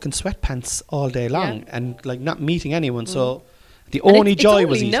your fucking sweatpants all day long and like not meeting anyone. So the only joy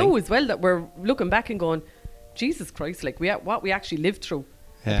was eating. It's only now as well that we're looking back and going, Jesus Christ, like what we actually lived through.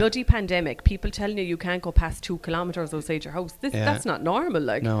 A bloody pandemic, people telling you can't go past 2 kilometres outside your house. That's not normal,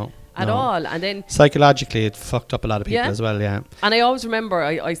 like, at all. And then psychologically it fucked up a lot of people as well, And I always remember,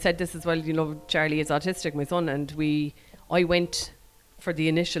 I said this as well, you know, Charlie is autistic, my son, and I went for the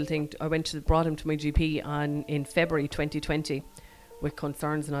initial thing, brought him to my GP in February 2020 with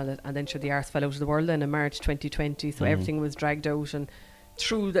concerns and all that, and then the arse fell out of the world then in March 2020, so everything was dragged out, and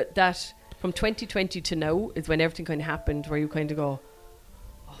through that from 2020 to now is when everything kind of happened, where you kind of go,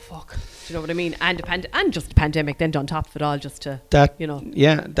 oh fuck, do you know what I mean? And just the pandemic then on top of it all, just to you know.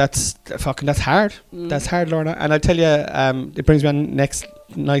 Yeah, that's hard. That's hard, Lorna. And I tell you, it brings me on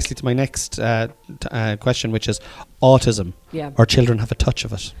nicely to my next question, which is autism. Yeah. Our children have a touch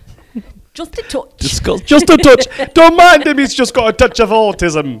of it. Just a touch. Just a touch. Don't mind him, he's just got a touch of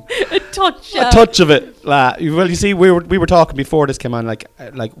autism. A touch of it. Well, you see, we were talking before this came on, like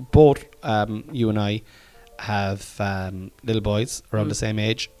both you and I have little boys around the same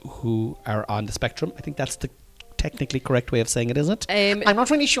age who are on the spectrum. I think that's the technically correct way of saying it, isn't it? I'm not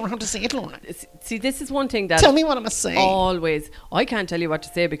really sure how to say it, Lorna. See, this is one thing that... Tell me what I must say. Always. I can't tell you what to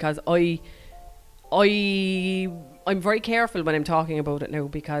say because I'm very careful when I'm talking about it now,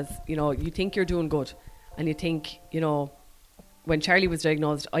 because, you know, you think you're doing good, and you think, you know, when Charlie was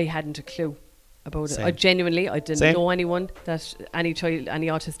diagnosed, I hadn't a clue about it. I didn't know anyone, that any child, any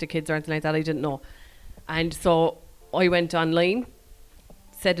autistic kids or anything like that, I didn't know. And so I went online,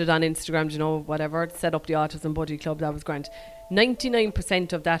 said it on Instagram, you know, whatever, set up the Autism Buddy Club, that was grand.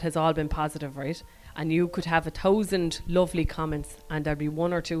 99% of that has all been positive, right? And you could have 1,000 lovely comments and there'll be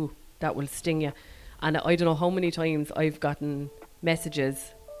 1 or 2 that will sting you. And I don't know how many times I've gotten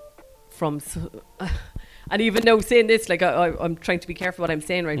messages from... and even now saying this, like I'm trying to be careful what I'm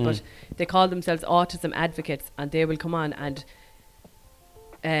saying, right? But they call themselves autism advocates, and they will come on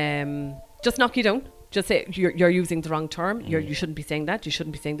and just knock you down. Just say you're using the wrong term. You shouldn't be saying that. You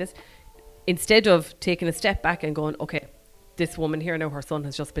shouldn't be saying this. Instead of taking a step back and going, okay, this woman here now, her son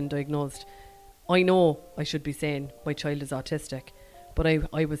has just been diagnosed. I know I should be saying my child is autistic, but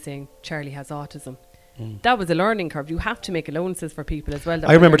I was saying Charlie has autism. That was a learning curve. You have to make allowances for people as well. That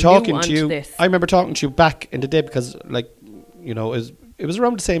I remember talking to you. This. I remember talking to you back in the day because, like, you know, it was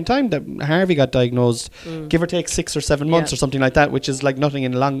around the same time that Harvey got diagnosed, give or take 6 or 7 months or something like that, which is like nothing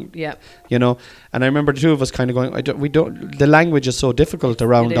in long. Yeah. You know, and I remember the two of us kind of going, the language is so difficult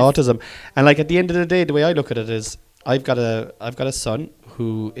around autism, and like at the end of the day, the way I look at it is, I've got a son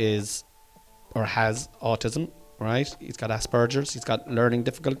who is or has autism. Right, he's got Asperger's, he's got learning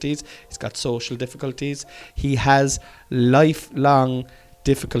difficulties, he's got social difficulties, he has lifelong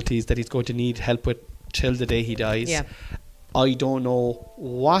difficulties that he's going to need help with till the day he dies. Yeah. I don't know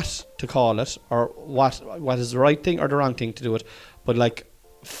what to call it or what is the right thing or the wrong thing to do it, but like,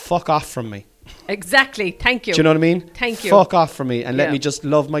 fuck off from me. Exactly, thank you. Do you know what I mean? Thank you. Fuck off from me and let me just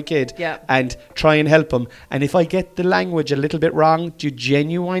love my kid and try and help him. And if I get the language a little bit wrong, do you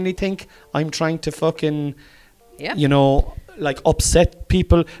genuinely think I'm trying to fucking... you know, like upset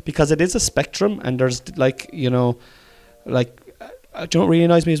people, because it is a spectrum, and there's like, you know, like, do you know what really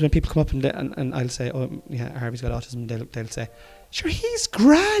annoys me is when people come up and I'll say, oh yeah, Harvey's got autism, they'll say, Sure, he's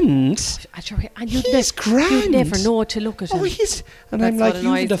grand. And He's grand. You'd never know to look at him. Oh, he's... And That's I'm what like,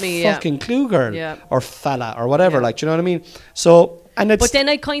 you're the annoys me, fucking clue girl. Yeah. Or fella, or whatever, Yeah. like, do you know what I mean? So, and it's... But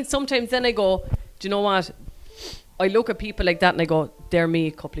then sometimes then I go, do you know what? I look at people like that and I go, they're me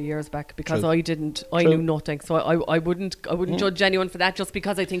a couple of years back because True. I knew nothing. So I wouldn't judge anyone for that just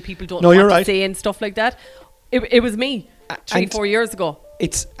because I think people don't No, you're want to right. say and stuff like that. It was me 3-4 years ago.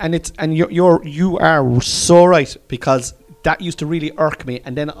 You are so right, because that used to really irk me,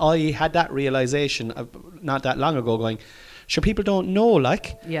 and then I had that realization not that long ago, going, sure, people don't know,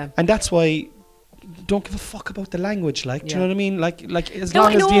 like, Yeah. and that's why don't give a fuck about the language, like, do you know what I mean, like as No,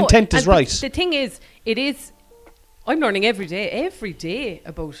 long I as the know, intent is and right. The thing is, I'm learning every day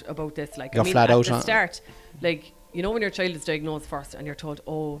about this. Like, You're I mean, flat at out the on- start, like, you know, when your child is diagnosed first and you're told,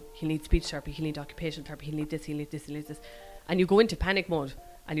 oh, he'll need speech therapy, he'll need occupational therapy, he'll need this, he'll need this, he'll need this, and you go into panic mode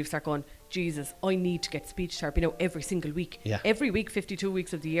and you start going, Jesus, I need to get speech therapy now every single week. Yeah. Every week, 52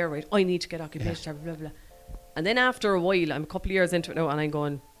 weeks of the year, right? I need to get occupational therapy, blah, blah, blah. And then after a while, I'm a couple of years into it now, and I'm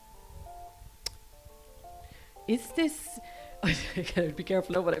going, is this... I gotta be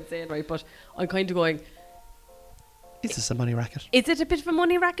careful now what I'm saying, right? But I'm kind of going, Is this a money racket? is it a bit of a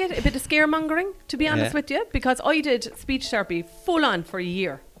money racket? A bit of scaremongering, to be honest with you? Because I did speech therapy full on for a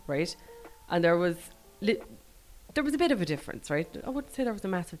year, right? And there was a bit of a difference, right? I wouldn't say there was a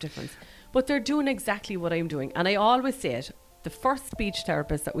massive difference. But they're doing exactly what I'm doing. And I always say it. The first speech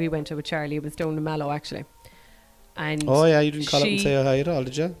therapist that we went to with Charlie was down in Mallow, actually. And Oh yeah, you didn't call up and say hi at all,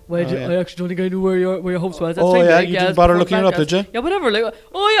 did you? well, Oh, yeah. I actually don't think I knew where your house was. That's Oh, fine, yeah, like, you didn't it's bother before looking it up, podcast. did you? Yeah, whatever. Like,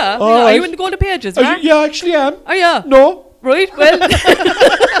 oh yeah, Oh, yeah. Are you right. in the Golden Pages? Oh, Right? yeah, actually I am. Oh yeah. No, Right. Well,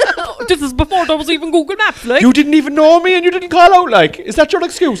 this is before there was even Google Maps. Like, you didn't even know me and you didn't call out, like. Is that your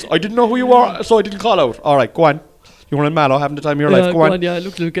excuse? I didn't know who you were, so I didn't call out. All right, go on. You were in Mallow having the time of your life. Go on. Yeah,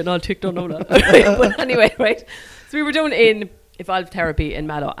 look, getting all ticked on now. But anyway, right. So we were doing in Evolved Therapy in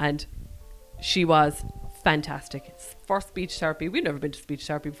Mallow, and she was fantastic. First speech therapy. We'd never been to speech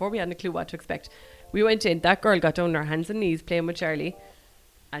therapy before. We hadn't a clue what to expect. We went in. That girl got down on her hands and knees playing with Charlie,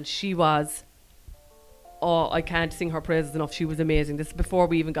 and she was... Oh, I can't sing her praises enough. She was amazing. This is before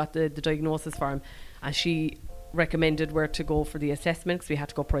we even got the diagnosis for him, and she recommended where to go for the assessment, because we had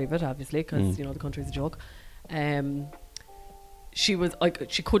to go private, obviously, because you know the country's a joke. She was like,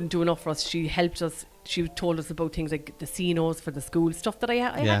 she couldn't do enough for us. She helped us. She told us about things like the CNOs for the school, stuff that I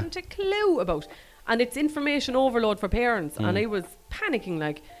hadn't a clue about, and it's information overload for parents. And I was panicking,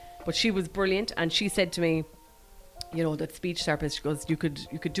 like, but she was brilliant, and she said to me, you know, that speech therapist, she goes, you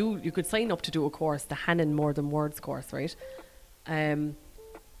could sign up to do a course, the Hannon More Than Words course, right?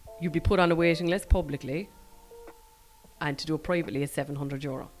 You'd be put on a waiting list publicly, and to do it privately is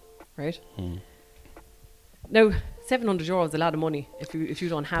 €700, right? Now, €700 is a lot of money if you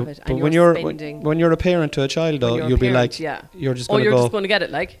don't have it, and when you're spending. when you're a parent to a child, though, you'll be like, you're just going to you're go. just going to get it,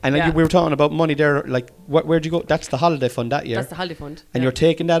 like. And like we were talking about money there, like where'd you go? That's the holiday fund that year. That's the holiday fund. And you're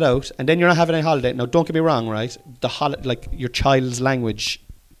taking that out, and then you're not having any holiday. Now, don't get me wrong, right? Like your child's language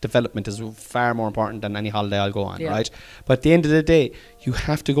development is far more important than any holiday I'll go on, right? But at the end of the day, you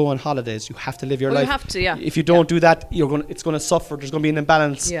have to go on holidays. You have to live your life. You have to, yeah. If you don't do that, it's going to suffer. There's going to be an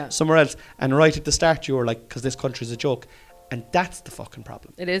imbalance somewhere else. And right at the start, you were like, because this country's a joke. And that's the fucking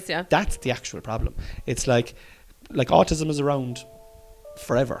problem. It is, yeah. That's the actual problem. It's like autism is around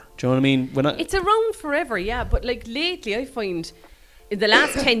forever. Do you know what I mean? It's around forever, yeah. But like lately, I find in the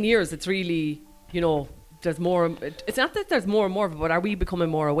last 10 years, it's really, you know, there's more. It's not that there's more and more of it, but are we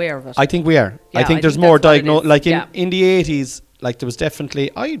becoming more aware of it? I think we are. Yeah, I think there's more diagnosed. Like in the 80s, like there was definitely,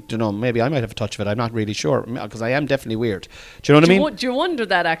 I don't know, maybe I might have a touch of it. I'm not really sure, because I am definitely weird. Do you know what I mean? Do you wonder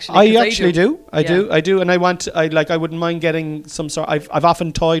that actually? I actually do. I do. And I wouldn't mind getting some sort. I've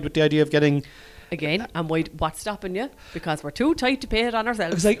often toyed with the idea of getting. Again, and what's stopping you? Because we're too tight to pay it on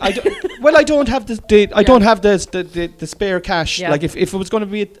ourselves. Like, I don't have don't have the spare cash. Yeah. Like if it was going to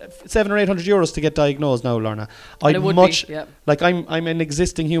be €700 or €800 to get diagnosed now, Lorna, I'm an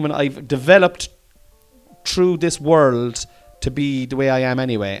existing human. I've developed through this world to be the way I am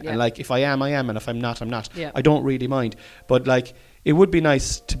anyway. And like if I am, I am, and if I'm not, I'm not. Yeah. I don't really mind. But like it would be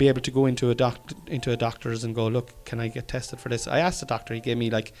nice to be able to go into a doctor's and go, look, can I get tested for this? I asked the doctor. He gave me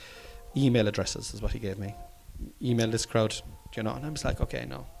like email addresses is what he gave me. Email this crowd, you know. And I was like, okay,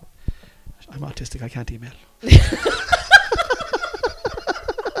 no, I'm autistic. I can't email.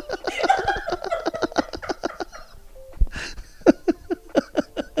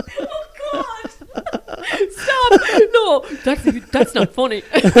 No, that's not funny.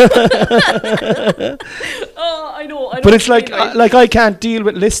 Oh, I know. But it's like I can't deal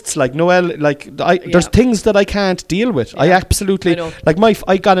with lists like Noel. Like there's things that I can't deal with. I absolutely like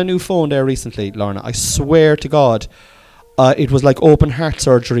I got a new phone there recently, Lorna. I swear to God, it was like open heart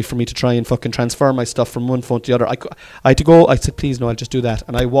surgery for me to try and fucking transfer my stuff from one phone to the other. I had to go. I said, please, no, I'll just do that.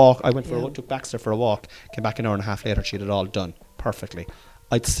 And I went took Baxter for a walk, came back an hour and a half later. She had it all done perfectly.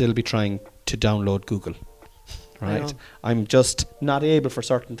 I'd still be trying to download Google. Right? I'm just not able for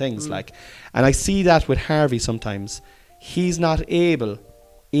certain things. And I see that with Harvey sometimes. He's not able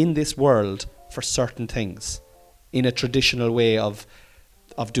in this world for certain things in a traditional way of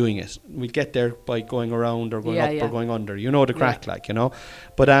doing it. We get there by going around or going up or going under. You know the crack,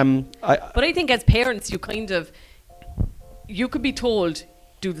 But I think as parents, you could be told,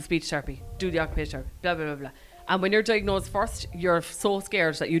 do the speech therapy, do the occupational therapy, blah, blah, blah, blah. And when you're diagnosed first, you're so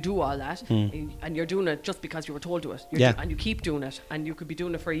scared that you do all that, and you're doing it just because you were told to it. And you keep doing it, and you could be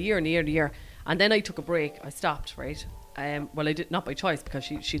doing it for a year and a year and a year. And then I took a break. I stopped, right? Well, I did not by choice, because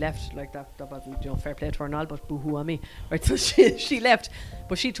she left. Like that wasn't fair play to her and all, but boo-hoo on me, right? So she left,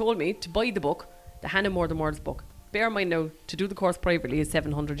 but she told me to buy the book, the Hannah More Than Words book. Bear in mind now, to do the course privately is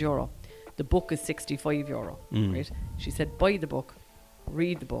 €700. The book is €65, right? She said, buy the book,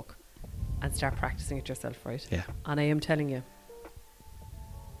 read the book, and start practicing it yourself, right? Yeah. And I am telling you,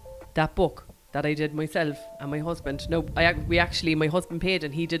 that book that I did myself and my husband. No, my husband paid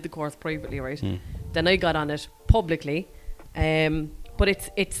and he did the course privately, right? Then I got on it publicly, but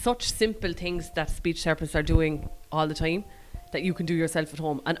it's such simple things that speech therapists are doing all the time that you can do yourself at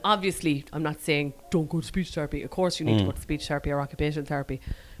home. And obviously, I'm not saying don't go to speech therapy. Of course, you need to go to speech therapy or occupational therapy.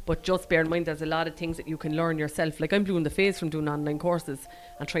 But just bear in mind, there's a lot of things that you can learn yourself. Like I'm blue in the face from doing online courses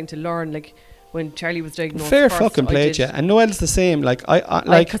and trying to learn. Like when Charlie was diagnosed, fair fucking play, yeah. And Noel's the same. Like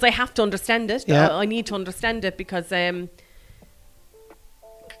I because I have to understand it. Yeah. I need to understand it because I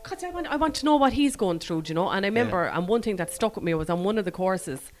want to know what he's going through, you know. And I remember, and one thing that stuck with me was on one of the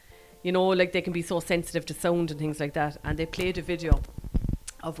courses, you know, like they can be so sensitive to sound and things like that. And they played a video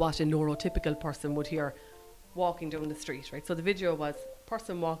of what a neurotypical person would hear walking down the street, right? So the video was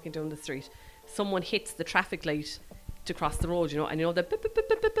person walking down the street, someone hits the traffic light to cross the road, you know, and you know the bip, bip, bip,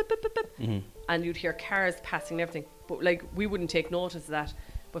 bip, bip, bip, bip, bip, and you'd hear cars passing and everything, but like we wouldn't take notice of that.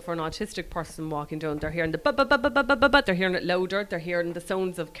 But for an autistic person walking down, they're hearing the bip, bip, bip, bip, bip, bip, bip, they're hearing it louder, they're hearing the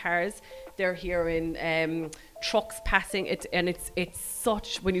sounds of cars, they're hearing trucks passing, it's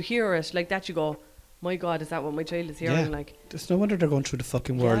such, when you hear it like that you go, my God, is that what my child is hearing? Yeah. Like, there's no wonder they're going through the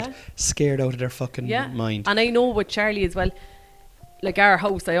fucking world scared out of their fucking mind. And I know with Charlie as well, like our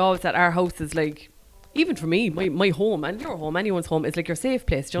house, I always said our house is like, even for me, my home and your home, anyone's home, is like your safe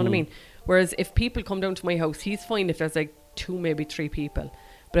place, do you know what I mean? Whereas if people come down to my house, he's fine if there's like 2, maybe 3 people.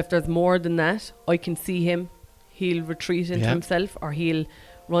 But if there's more than that, I can see him, he'll retreat into himself, or he'll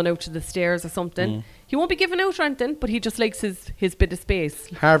run out to the stairs or something. He won't be giving out or anything, but he just likes his bit of space.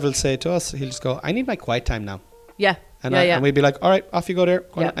 Harv will say to us, he'll just go, I need my quiet time now. Yeah. And we'd be like, all right, off you go there.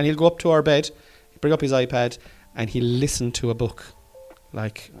 Go on. And he'll go up to our bed, bring up his iPad, and he'll listen to a book.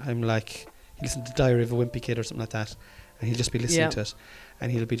 He'll listen to Diary of a Wimpy Kid or something like that. And he'll just be listening to it.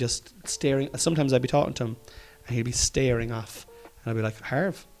 And he'll be just staring. Sometimes I'd be talking to him, and he'll be staring off. And I'll be like,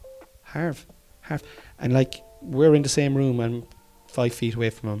 Harv. And like, we're in the same room, and 5 feet away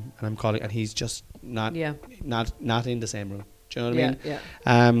from him, and I'm calling, and he's just not in the same room. Do you know what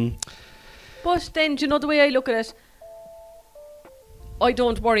I mean? But then, do you know the way I look at it? I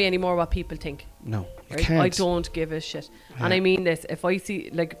don't worry anymore what people think. No, you right? can't. I don't give a shit. Yeah. And I mean this, if I see,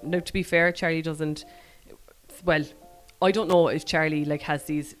 like, now to be fair, Charlie doesn't, well, I don't know if Charlie like has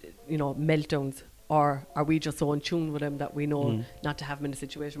these, you know, meltdowns, or are we just so in tune with him that we know not to have him in a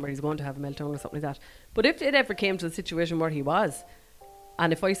situation where he's going to have a meltdown or something like that. But if it ever came to the situation where he was,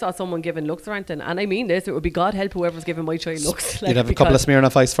 and if I saw someone giving looks or anything, and I mean this, it would be God help whoever's giving my child looks. You'd have a couple of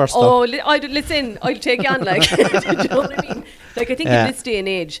Smirnoff Ice first, though. Listen, I'll take you on, like, do you know what I mean? Like, I think in this day and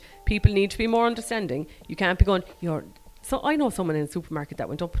age, people need to be more understanding. You can't be going, so I know someone in a supermarket that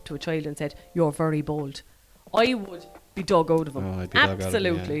went up to a child and said, you're very bold. I would be dug out of him.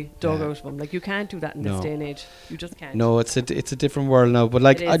 Absolutely dug out of him. Like, you can't do that in this day and age. You just can't. No, it's a different world now. But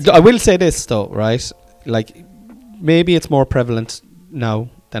like, I will say this though, right? Like, maybe it's more prevalent now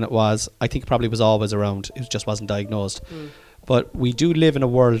than it was. I think it probably was always around. It just wasn't diagnosed. But we do live in a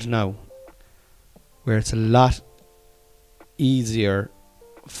world now where it's a lot easier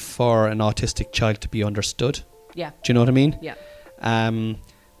for an autistic child to be understood. Yeah. Do you know what I mean? Yeah.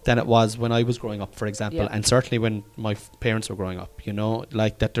 Than it was when I was growing up, for example, and certainly when my parents were growing up, you know,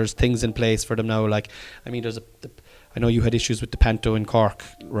 like that there's things in place for them now. Like, I mean, I know you had issues with the Panto in Cork,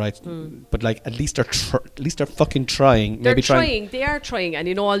 right? But like, at least they're fucking trying. They are trying, and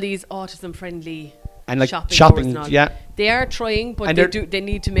you know, all these autism friendly and like shopping shopping, and all. yeah. They are trying, but And they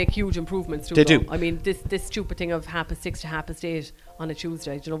need to make huge improvements too. They do. I mean, this stupid thing of 6:30 to 8:30 on a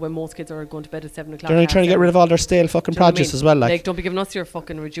Tuesday, you know, when most kids are going to bed at 7 o'clock. They're only trying to get rid of all their stale fucking produce as well. Like, don't be giving us your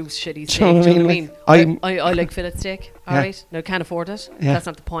fucking reduced shitty steak. Do you know what I mean? I like fillet steak. All right, now can't afford it. Yeah. That's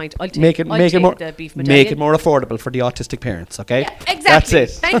not the point. I'll take make it more the beef medallion. make it more affordable for the autistic parents. Okay, Yeah, exactly. That's it.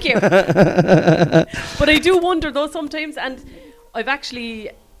 Thank you. But I do wonder though sometimes, and I've actually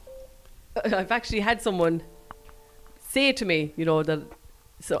had someone say to me, you know, that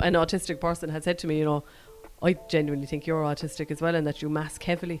an autistic person had said to me, you know, I genuinely think you're autistic as well, and that you mask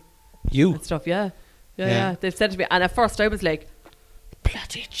heavily and stuff. Yeah. They've said to me, and at first I was like,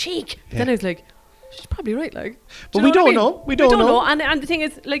 bloody cheek. Yeah. Then I was like, she's probably right, like. But we don't know. We don't know. And the thing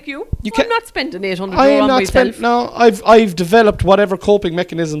is, like I'm can't- not spending 800 I euro am on not myself. No, I've developed whatever coping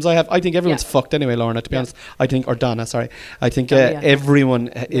mechanisms I have. I think everyone's fucked anyway, Lorna. To be honest, I think Donna. Sorry, I think everyone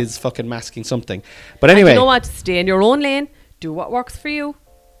is fucking masking something. But anyway, And you know what? Stay in your own lane. Do what works for you.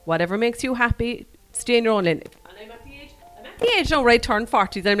 Whatever makes you happy. Stay in your own lane. And I'm at the age now, right? Turn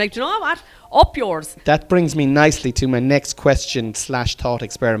 40s. I'm like, do you know what? Up yours. that brings me nicely to my next question / thought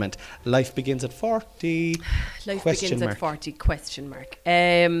experiment. Life begins at 40. Life Question begins mark. at 40. Question mark.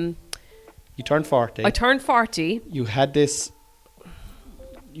 You turned 40. I turned 40. You had this.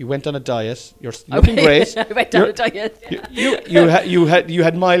 You went on a diet. You're looking great. I went on a diet. You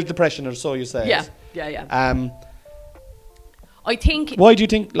had mild depression, or so you said. Yeah. I think. Why do you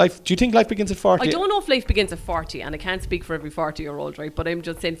think life? Do you think life begins at 40? I don't know if life begins at 40, and I can't speak for every 40-year-old, right? But I'm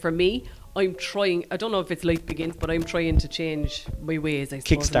just saying, for me, I'm trying. I don't know if it's life begins, but I'm trying to change my ways. I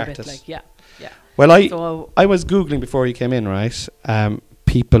suppose. Kickstart a bit, it. like, yeah. Well, I was Googling before you came in, right?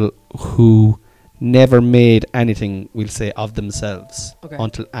 People who never made anything, we'll say, of themselves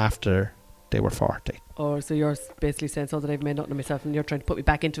until after they were 40. Oh, so you're basically saying so that I've made nothing of myself, and you're trying to put me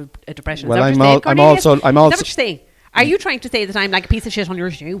back into a depression. Well, Is that what I'm you're saying, also. Cornelius? Is that what you're saying? Are you trying to say that I'm like a piece of shit on your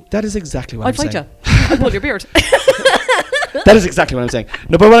shoe? That is exactly what I'll I'm saying. fight you. I'll pull your beard. That is exactly what I'm saying.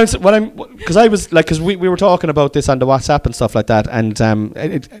 No, but because I was like, because we were talking about this on the WhatsApp and stuff like that, and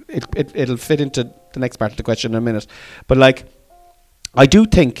it'll fit into the next part of the question in a minute. But like, I do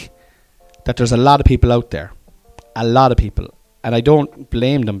think that there's a lot of people out there, and I don't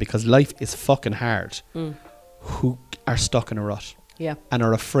blame them, because life is fucking hard, who are stuck in a rut, and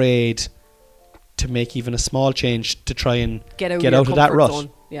are afraid to make even a small change to try and get out of that rut,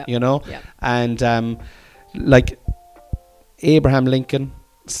 you know, and like Abraham Lincoln,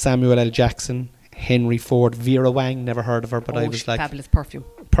 Samuel L. Jackson, Henry Ford, Vera Wang, never heard of her, but I was like, fabulous perfume.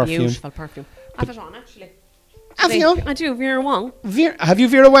 Beautiful perfume. I have it on, actually. Have you? I do, Vera Wang. Have you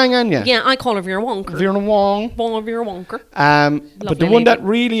Vera Wang on you? Yeah, I call her Vera Wonker. Vera Wang. Vera Wonker. But the one that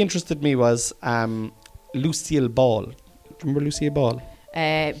really interested me was Lucille Ball. Do you remember Lucille Ball?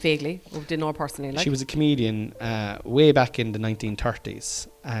 Vaguely. I didn't know her personally. Like. She was a comedian way back in the 1930s,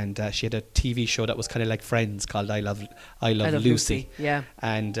 and she had a TV show that was kind of like Friends called I Love Lucy. Yeah.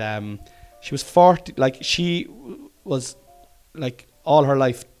 And she was 40. Like, she was like all her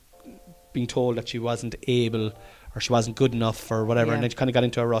life being told that she wasn't able, or she wasn't good enough, or whatever, and then she kind of got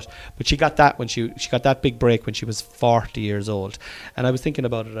into a rut. But she got that when she got that big break when she was 40 years old. And I was thinking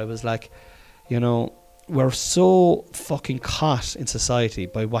about it. I was like, you know, we're so fucking caught in society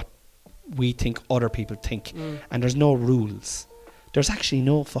by what we think other people think, and there's no rules. There's actually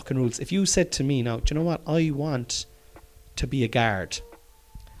no fucking rules. If you said to me now, do you know what, I want to be a guard,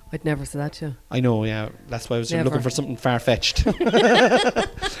 I'd never say that to you. I know, yeah. That's why I was looking for something far-fetched.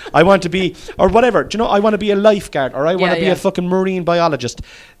 I want to be, or whatever. Do you know, I want to be a lifeguard, or I want to be a fucking marine biologist.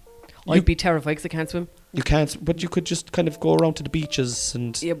 I'd be terrified because I can't swim. You can't, but you could just kind of go around to the beaches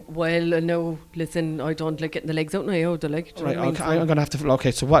and... Yeah, well, no, listen, I don't like getting the legs out now, do like. Right, okay, I'm going to have to...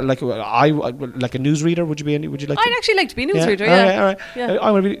 Okay, so what, like, like a newsreader, would you be any... Would you like I'd actually like to be a newsreader, All right. Yeah.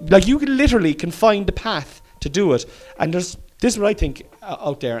 I want to be... Like, you literally can find the path to do it, and there's... This is what I think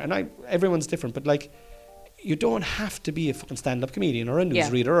out there, and everyone's different, but like, you don't have to be a fucking stand-up comedian or a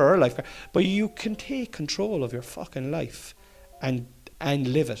newsreader or a lifeguard, but you can take control of your fucking life and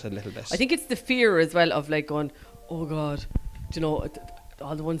live it a little bit. I think it's the fear as well of like going, oh God, do you know,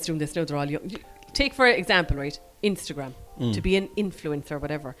 all the ones doing this now, they're all young. Take for example, right, Instagram, to be an influencer or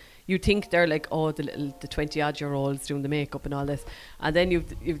whatever. You think they're like, oh, the 20-odd-year-olds doing the makeup and all this, and then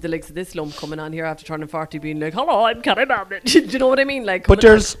you've the likes of this lump coming on here after turning 40 being like, hello, I'm Carrie Barnett. Do you know what I mean? Like, but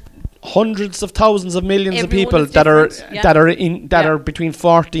there's hundreds of thousands of millions of people that are between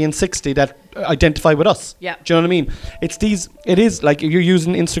 40 and 60 that identify with us. Yeah. Do you know what I mean? It is like, if you're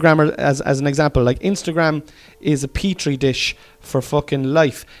using Instagram as an example, like Instagram is a petri dish for fucking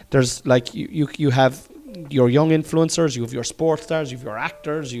life. There's like, you have your young influencers, you have your sports stars, you have your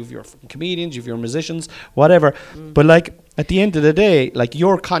actors, you have your fucking comedians, you have your musicians, whatever. But like at the end of the day, like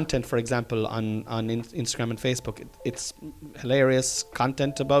your content, for example, on Instagram and Facebook, it's hilarious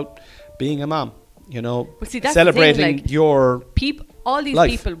content about being a mom. You know, But see, that's celebrating the thing, like, your all these life.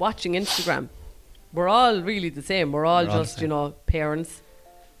 people watching Instagram, we're all really the same. We're all We're all the just, same. you know, parents,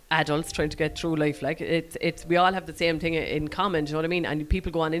 adults trying to get through life. Like it's we all have the same thing in common. Do you know what I mean? And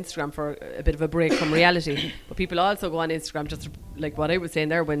people go on Instagram for a bit of a break from reality, but people also go on Instagram just like what I was saying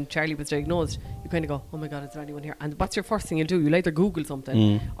there when Charlie was diagnosed. You kind of go, oh my God, is there anyone here? And what's your first thing you'll do? You'll either Google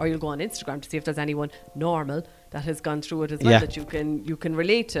something or you'll go on Instagram to see if there's anyone normal that has gone through it as well that you can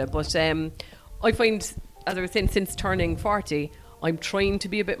relate to. But I find, as I was saying, since turning 40, I'm trying to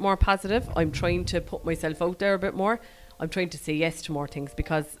be a bit more positive. I'm trying to put myself out there a bit more. I'm trying to say yes to more things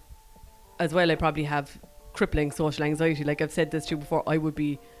because, as well, I probably have crippling social anxiety. Like I've said this to you before,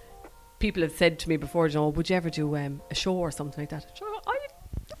 people have said to me before, you know, would you ever do a show or something like that?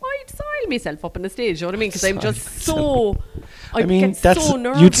 I'd soil myself up on the stage, you know what I mean? Because I'm just so... I mean, that's so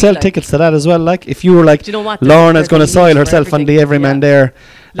nervy, you'd sell like. tickets to that as well. Like if you were like, Do you know what? Lorna's There's going to a soil niche for herself on the everything. everyman Yeah. there.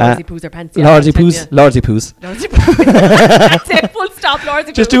 Lorsy poos her pants. Lorsy poos. Lorsy poos. That's it, full stop,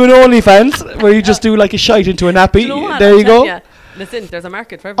 Lorsy Just poos. do an OnlyFans where you just do like a shite into a nappy. Do you know what? There I'm you go. telling Listen, there's a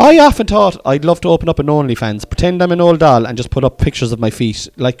market for everything. I often thought I'd love to open up an OnlyFans, pretend I'm an old doll, and just put up pictures of my feet.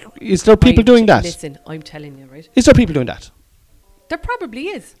 Like, is there people doing that? Listen, I'm telling you, right? Is there people doing that? There probably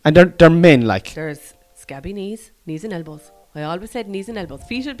is. And they're men, like. There's scabby knees and elbows. I always said knees and elbows.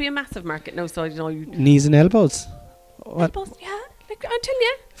 Feet would be a massive market now, so you know Knees and elbows. What? elbows. Yeah, like I'm telling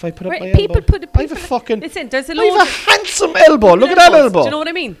you. If I put up Right, my people elbow, put I have a fucking. Listen, there's a I load have a handsome elbow. Look at that elbows. elbow. Do you know what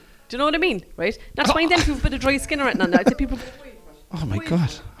I mean? Right? Not to mind them who've a bit of dry skin or anything on that. I say people. Oh my God.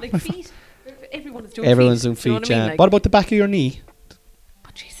 Like feet. Everyone's doing Everyone's feet. doing Do you know feet. what I Yeah. mean? Like, What about the back of your knee? oh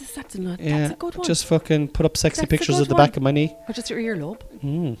Jesus, that's a Yeah. good one. Just fucking put up sexy That's a pictures good of the one. back of my knee. Or just your earlobe.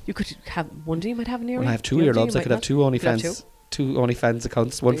 You could have one day you might have an earring. Well, I have two the other day earlobes. you I could might have two not. You could have OnlyFans. Two OnlyFans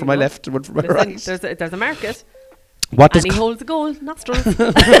accounts. One There for you my go. left, one for my Listen, right. there's a market. What does And he holds the goal. Nostrils.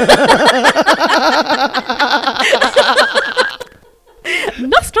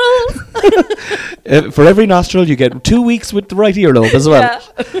 Nostrils. for every nostril you get 2 weeks with the right earlobe as well.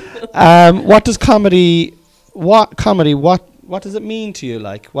 What does comedy? What does it mean to you?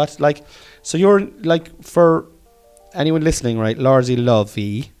 So you're like, for anyone listening, right? Lorsy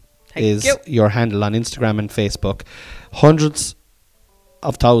Lovey is your handle on Instagram and Facebook. Hundreds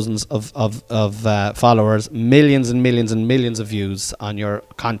of thousands of followers, millions and millions and millions of views on your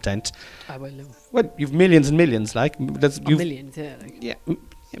content. I will. Well, you've millions and millions, like Millions, yeah. Like. yeah,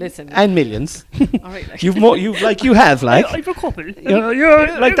 Listen. and millions. All right. Like. You've more. You have like. I've a couple. You know,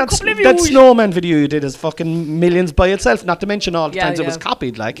 you're like that snowman video you did is fucking millions by itself. Not to mention all the times it was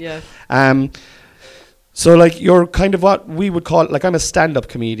copied. Like, Yeah. So like you're kind of what we would call, like, I'm a stand-up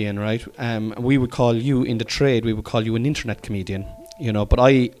comedian, right? We would call you in the trade. We would call you an internet comedian. You know, but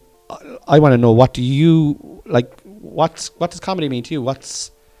I want to know, what do you like? What does comedy mean to you?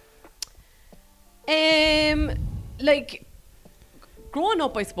 Like growing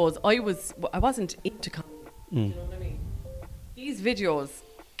up, I suppose I wasn't into comedy. You know what I mean? These videos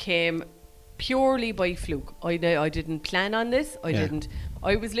came purely by fluke. I didn't plan on this. I didn't.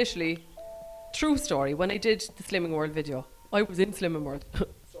 I was literally, true story, when I did the Slimming World video, I was in Slimming World.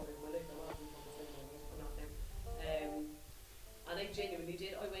 And I genuinely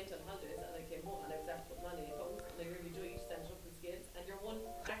did. I went on holidays and I came home and I was after putting on 8 pounds and I really enjoyed standing up the scales. And your one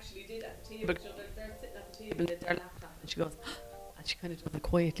actually did at the table. You know, they're sitting at the table with their laptop and she goes, and she kind of does it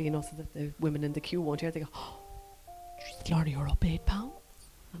quietly, you know, so that the women in the queue won't hear. They go, oh, Lorna, you're up 8 pounds.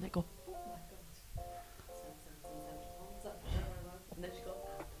 And I go, oh my God. And then she goes,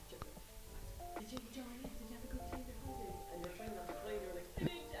 did you enjoy it? Did you have a good time at holidays? And you're trying not to cry and you're like,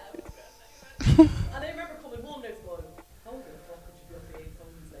 and I remember coming home next morning. How the fuck could you be up to 8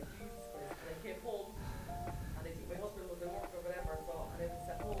 pounds? Like, Jesus Christ. And I came home, and I think my husband was at work or whatever, so, and I was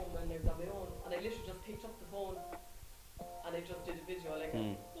at home and I was on my own, and I literally just picked up the phone, and I just did a video, like,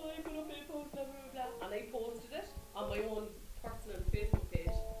 oh, I put up 8 pounds, blah, blah, blah, blah, and I posted it on my own personal Facebook page,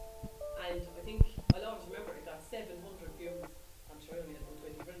 and I think, I'll always remember, it got 700 views. I'm sure I only had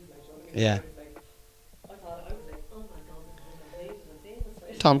 120 friends, like, so Yeah. I was like, oh my God, this is amazing and famous,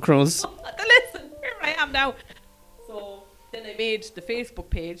 right? Tom Cruise. Listen, here I am now. So then I made the Facebook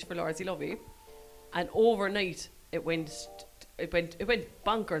page for Lorsy Lovey, and overnight it went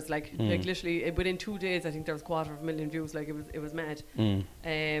bonkers. Like literally within 2 days, I think there was 250,000 views. Like it was mad.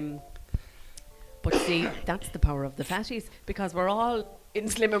 But see, that's the power of the fatties, because we're all in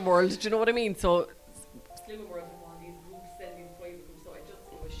Slimming World. Do you know what I mean? So Slimming World have all these groups, sending private groups. So it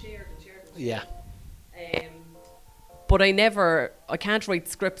was shared and shared. And shared. Yeah. but I can't write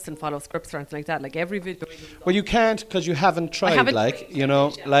scripts and follow scripts or anything like that. Like every video. Well, you can't because you haven't tried. Yeah.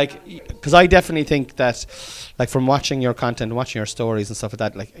 Like, because I definitely think that, like, from watching your content, watching your stories and stuff like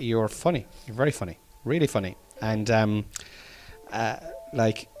that, like, you're funny. You're very funny, really funny. And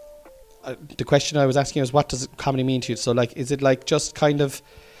the question I was asking is, what does comedy mean to you? So, like, is it like just kind of,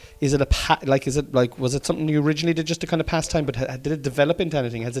 is it was it something you originally did just to kind of pass time, but did it develop into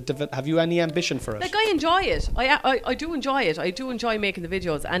anything? Have you any ambition for it? Like, I enjoy it. I do enjoy it. I do enjoy making the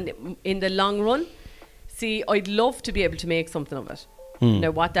videos, and in the long run, see, I'd love to be able to make something of it.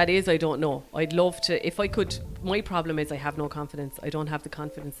 Now, what that is, I don't know. I'd love to, if I could. My problem is I have no confidence. I don't have the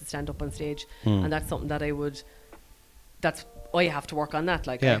confidence to stand up on stage, and that's something that I have to work on that.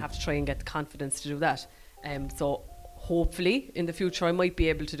 Like, I have to try and get the confidence to do that. So hopefully in the future I might be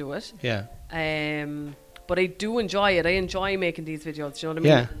able to do it. Yeah. But I do enjoy it. I enjoy making these videos. You know what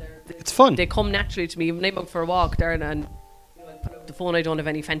I mean? Yeah. It's fun. They come naturally to me. Even I'm out for a walk there and I put out the phone. I don't have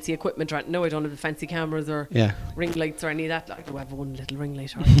any fancy equipment right now. I don't have the fancy cameras or ring lights or any of that. Like, I do have one little ring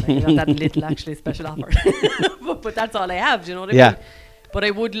light. Not that little, actually, special offer. but that's all I have. Do you know what I mean? But I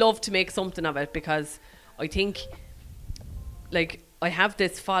would love to make something of it, because I think, like, I have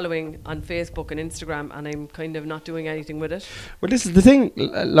this following on Facebook and Instagram, and I'm kind of not doing anything with it. Well, this is the thing,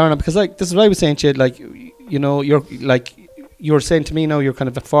 Lorna, because, like, this is what I was saying to you. Like, you know, you're saying to me now, you're kind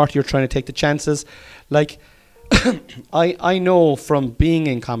of at 40, you're trying to take the chances. Like, I know from being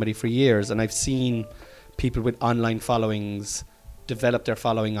in comedy for years, and I've seen people with online followings develop their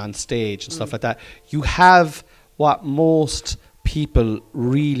following on stage and stuff like that. You have what most people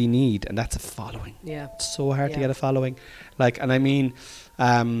really need, and that's a following. Yeah, it's so hard to get a following. Like, and I mean,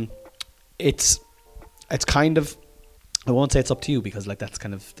 it's kind of, I won't say it's up to you, because, like, that's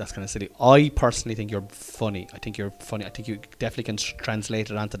kind of silly. I personally think you're funny. I think you're funny. I think you definitely can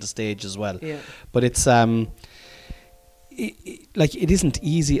translate it onto the stage as well. Yeah. But it's it isn't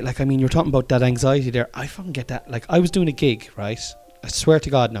easy. Like, I mean, you're talking about that anxiety there. I fucking get that. Like, I was doing a gig, right? I swear to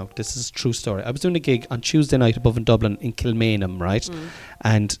God, now, this is a true story. I was doing a gig on Tuesday night above in Dublin in Kilmainham, right?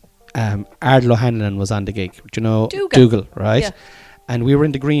 And Ardal O'Hanlon was on the gig. Do you know Dougal, right? Yeah. And we were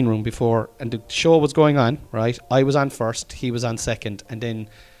in the green room before, and the show was going on, right? I was on first, he was on second, and then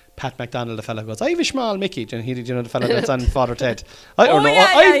Pat McDonald, the fella, goes, I have a small Mickey. And he did, you know, the fella that's on Father Ted. I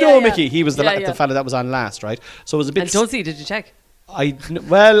have no Mickey. He was the fella that was on last, right? So it was a bit... And Duzzy, did you check?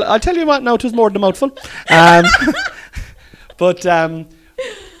 Well, I'll tell you what, now, it was more than a mouthful. But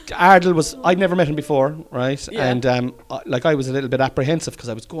Ardal was, I'd never met him before, right? Yeah. And I was a little bit apprehensive, because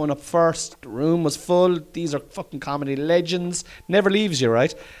I was going up first, the room was full, these are fucking comedy legends, never leaves you,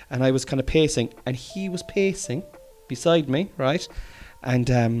 right? And I was kind of pacing, and he was pacing beside me, right? And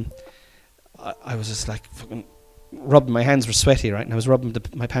I was just like fucking rubbing, my hands were sweaty, right? And I was rubbing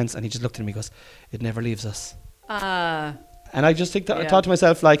my pants, and he just looked at me and goes, it never leaves us. And I just think that, I thought to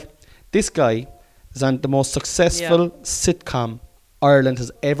myself, like, this guy is on the most successful sitcom Ireland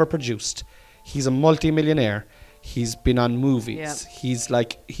has ever produced. He's a multi-millionaire. He's been on movies. Yeah.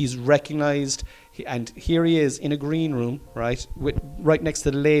 He's recognised. And here he is in a green room, right? Right next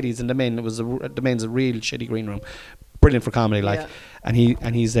to the ladies and the men. The men's a real shitty green room. Brilliant for comedy, like. Yeah.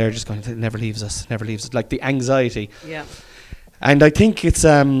 And he's there just going, it never leaves us, never leaves us. Like, the anxiety. Yeah. And I think it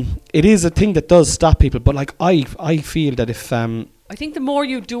is a thing that does stop people. But, like, I feel that if... I think the more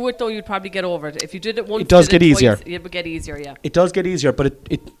you do it, though, you'd probably get over it. If you did it once, it does get easier. It would get easier, yeah. It does get easier, but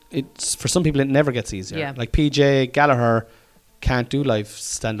it's for some people it never gets easier. Yeah. Like PJ Gallagher can't do live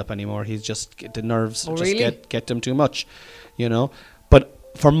stand-up anymore. He's just, the nerves get them too much, you know. But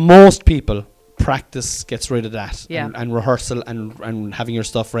for most people, practice gets rid of that, and rehearsal and having your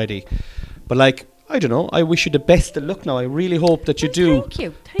stuff ready. But, like, I don't know. I wish you the best of luck now. I really hope that you do.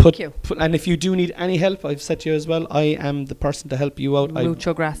 Thank you. And if you do need any help, I've said to you as well, I am the person to help you out.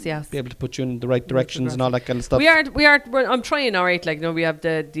 Mucho gracias. Be able to put you in the right directions and all that kind of stuff. I'm trying, all right. Like, you know, we have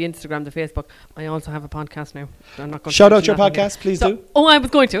the Instagram, the Facebook. I also have a podcast now. I'm not going to shout out your podcast, please do. Oh, I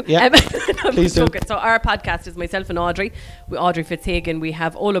was going to. Yeah. Please do. So our podcast is myself and Audrey. Audrey Fitzhagen. We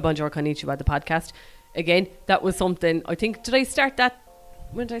have Ola Bonjour Konnichiwa, the podcast. Again, that was something, I think, when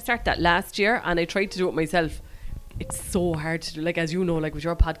did I start that? Last year, and I tried to do it myself. It's so hard to do, like, as you know, like with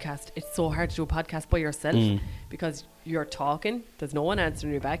your podcast, it's so hard to do a podcast by yourself, because you're talking, there's no one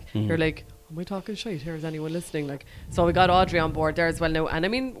answering you back. You're like, am I talking shite? Here, is anyone listening? Like, so we got Audrey on board there as well now, and I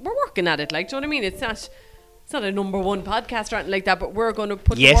mean, we're working at it. Like, do you know what I mean? It's not a number one podcast or anything like that, but we're going to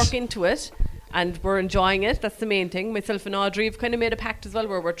put the work into it, and we're enjoying it. That's the main thing. Myself and Audrey have kind of made a pact as well,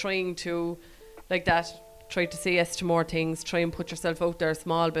 where we're trying to, like that, try to say yes to more things, try and put yourself out there a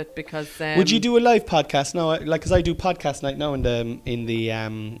small bit, because would you do a live podcast now? Like, because I do podcast night now in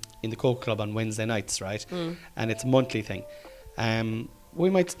the Coke Club on Wednesday nights, right? And it's a monthly thing. I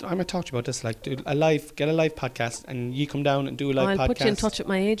might talk to you about this. Like, get a live podcast, and you come down and do a live podcast. I'll put you in touch with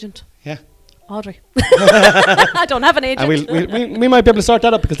my agent. Yeah. Audrey. I don't have an agent. And we might be able to sort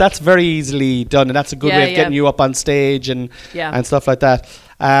that out, because that's very easily done, and that's a good way of getting you up on stage and stuff like that.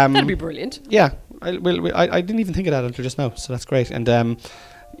 That'd be brilliant. Yeah, I didn't even think of that until just now, so that's great. And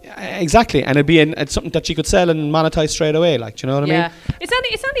exactly, and it's something that you could sell and monetize straight away. Like, do you know what I mean? Yeah,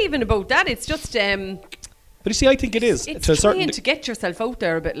 it's not even about that. It's just. But you see, I think it is. It's trying to get yourself out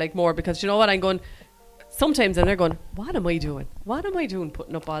there a bit, like, more, because you know what, I'm going. Sometimes and they're going, what am I doing? What am I doing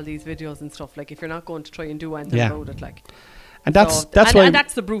putting up all these videos and stuff? Like, if you're not going to try and do anything about it, like. And that's why. And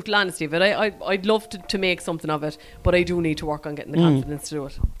that's the brutal honesty of it. I'd love to make something of it, but I do need to work on getting the confidence to do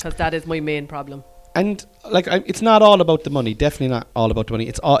it, because that is my main problem. And like, it's not all about the money. Definitely not all about the money.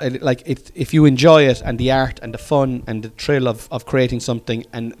 It's all like, if you enjoy it, and the art and the fun and the thrill of creating something,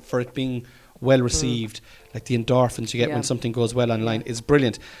 and for it being well received, like the endorphins you get when something goes well online is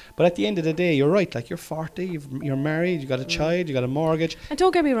brilliant. But at the end of the day, you're right. Like, you're 40, you're married, you got a child, you got a mortgage. And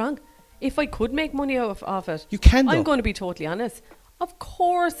don't get me wrong, if I could make money off it, you can. I'm going to be totally honest. Of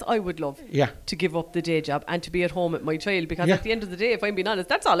course, I would love to give up the day job and to be at home with my child, because at the end of the day, if I'm being honest,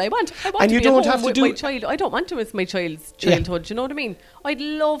 that's all I want. I want and to you be don't at home have to with do my child. I don't want to miss my child's childhood. You know what I mean? I'd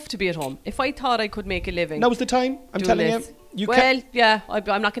love to be at home. If I thought I could make a living, now's the time. I'm telling you.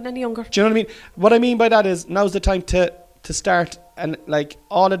 I'm not getting any younger. Do you know what I mean? What I mean by that is, now's the time to start, and like,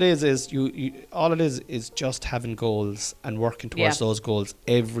 all it is just having goals and working towards those goals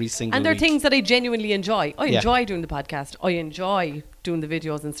every single week. And they're things that I genuinely enjoy. I enjoy doing the podcast. I enjoy doing the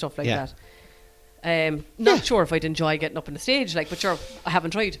videos and stuff like that. Not sure if I'd enjoy getting up on the stage, like, but sure, I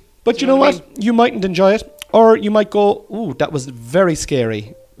haven't tried. But you know what? You mightn't enjoy it, or you might go, ooh, that was very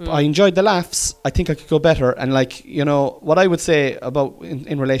scary. I enjoyed the laughs. I think I could go better. And like, you know, what I would say about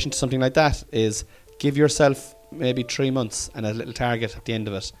in relation to something like that is, give yourself maybe 3 months and a little target at the end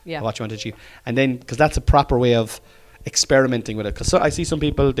of it of what you want to achieve. And then, because that's a proper way of experimenting with it. Because I see some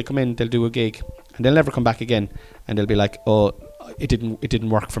people, they come in, they'll do a gig, and they'll never come back again, and they'll be like, oh, it didn't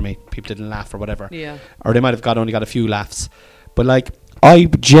work for me. People didn't laugh or whatever. Yeah. Or they might have only got a few laughs. But like, I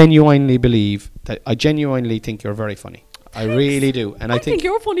genuinely think you're very funny. I really do. And I think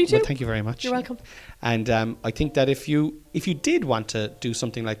you're funny too. Well, thank you very much. You're welcome. And I think that if you did want to do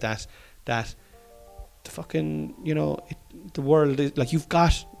something like that the fucking, you know, the world is like, you've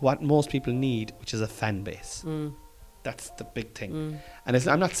got what most people need, which is a fan base. That's the big thing. And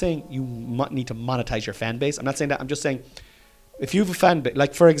I'm not saying you need to monetize your fan base. I'm not saying that. I'm just saying, if you have a fan base,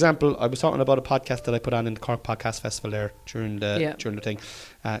 like, for example, I was talking about a podcast that I put on in the Cork Podcast Festival there during the thing.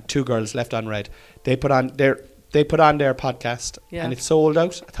 2 girls, Left on Red. They put on their podcast, and it sold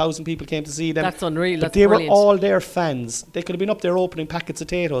out. 1,000 people came to see them. That's unreal. But they were all their fans. They could have been up there opening packets of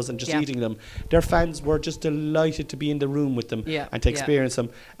potatoes and just eating them. Their fans were just delighted to be in the room with them and to experience them.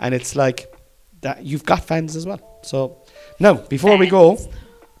 And it's like that, you've got fans as well. So now, before we go,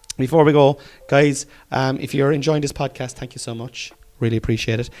 guys, if you're enjoying this podcast, thank you so much. Really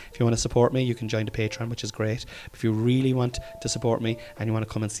appreciate it. If you want to support me, you can join the Patreon, which is great. If you really want to support me and you want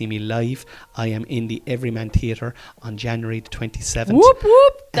to come and see me live, I am in the Everyman Theatre on January the 27th. Whoop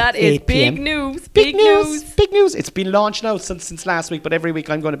whoop! That is big news. Big news. Big news. It's been launched now since last week, but every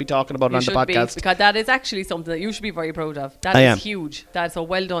week I'm going to be talking about it on the podcast. Because that is actually something that you should be very proud of. That is huge. That's so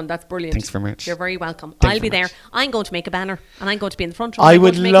well done. That's brilliant. Thanks very much. You're very welcome. I'll be there. I'm going to make a banner, and I'm going to be in the front row. I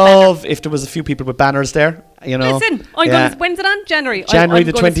would love if there was a few people with banners there. You know, listen, when's it on? January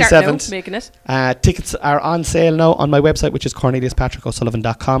the 27th. Making it. Tickets are on sale now on my website, which is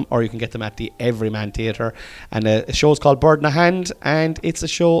corneliuspatrickosullivan.com, or you can get them at the Everyman Theatre. And a show's called Bird in the Hand, and it's a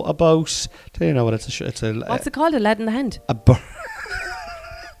show about. Do you know what it's a show? What's it called? A Lad in the Hand.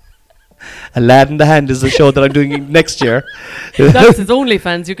 A Lad in the Hand is the show that I'm doing next year. That's his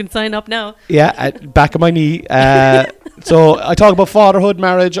OnlyFans. You can sign up now. Yeah, back of my knee. So I talk about fatherhood,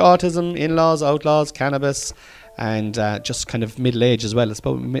 marriage, autism, in-laws, outlaws, cannabis, and just kind of middle age as well. It's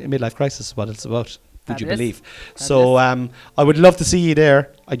about midlife crisis is what it's about. Would you believe? So I would love to see you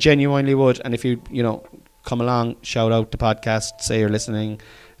there. I genuinely would. And if you come along, shout out the podcast, say you're listening,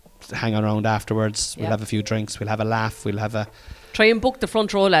 hang around afterwards. We'll have a few drinks. We'll have a laugh. We'll have a Try and book the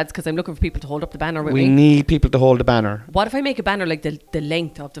front row, lads, because I'm looking for people to hold up the banner with me. We need people to hold the banner. What if I make a banner like the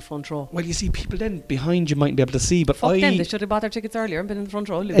length of the front row? Well, you see, people then behind you mightn't be able to see, but Fuck them, they should have bought their tickets earlier and been in the front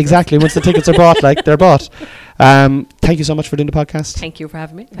row. Losers. Exactly, once the tickets are bought, like, they're bought. Thank you so much for doing the podcast. Thank you for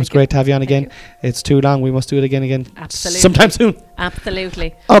having me. It was great to have you on again. It's too long, we must do it again. Absolutely. Sometime soon.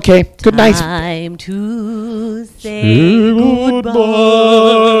 Absolutely. Okay, good night. Time to say goodbye.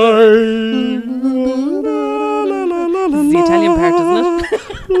 This is the Italian part, isn't it?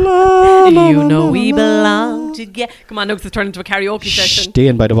 You know we belong together. Come on, now, it's turned into a karaoke session. Stay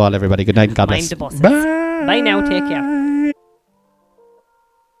in by the wall, everybody. Good night and God bless. Mind the buses. Bye. Bye now, take care.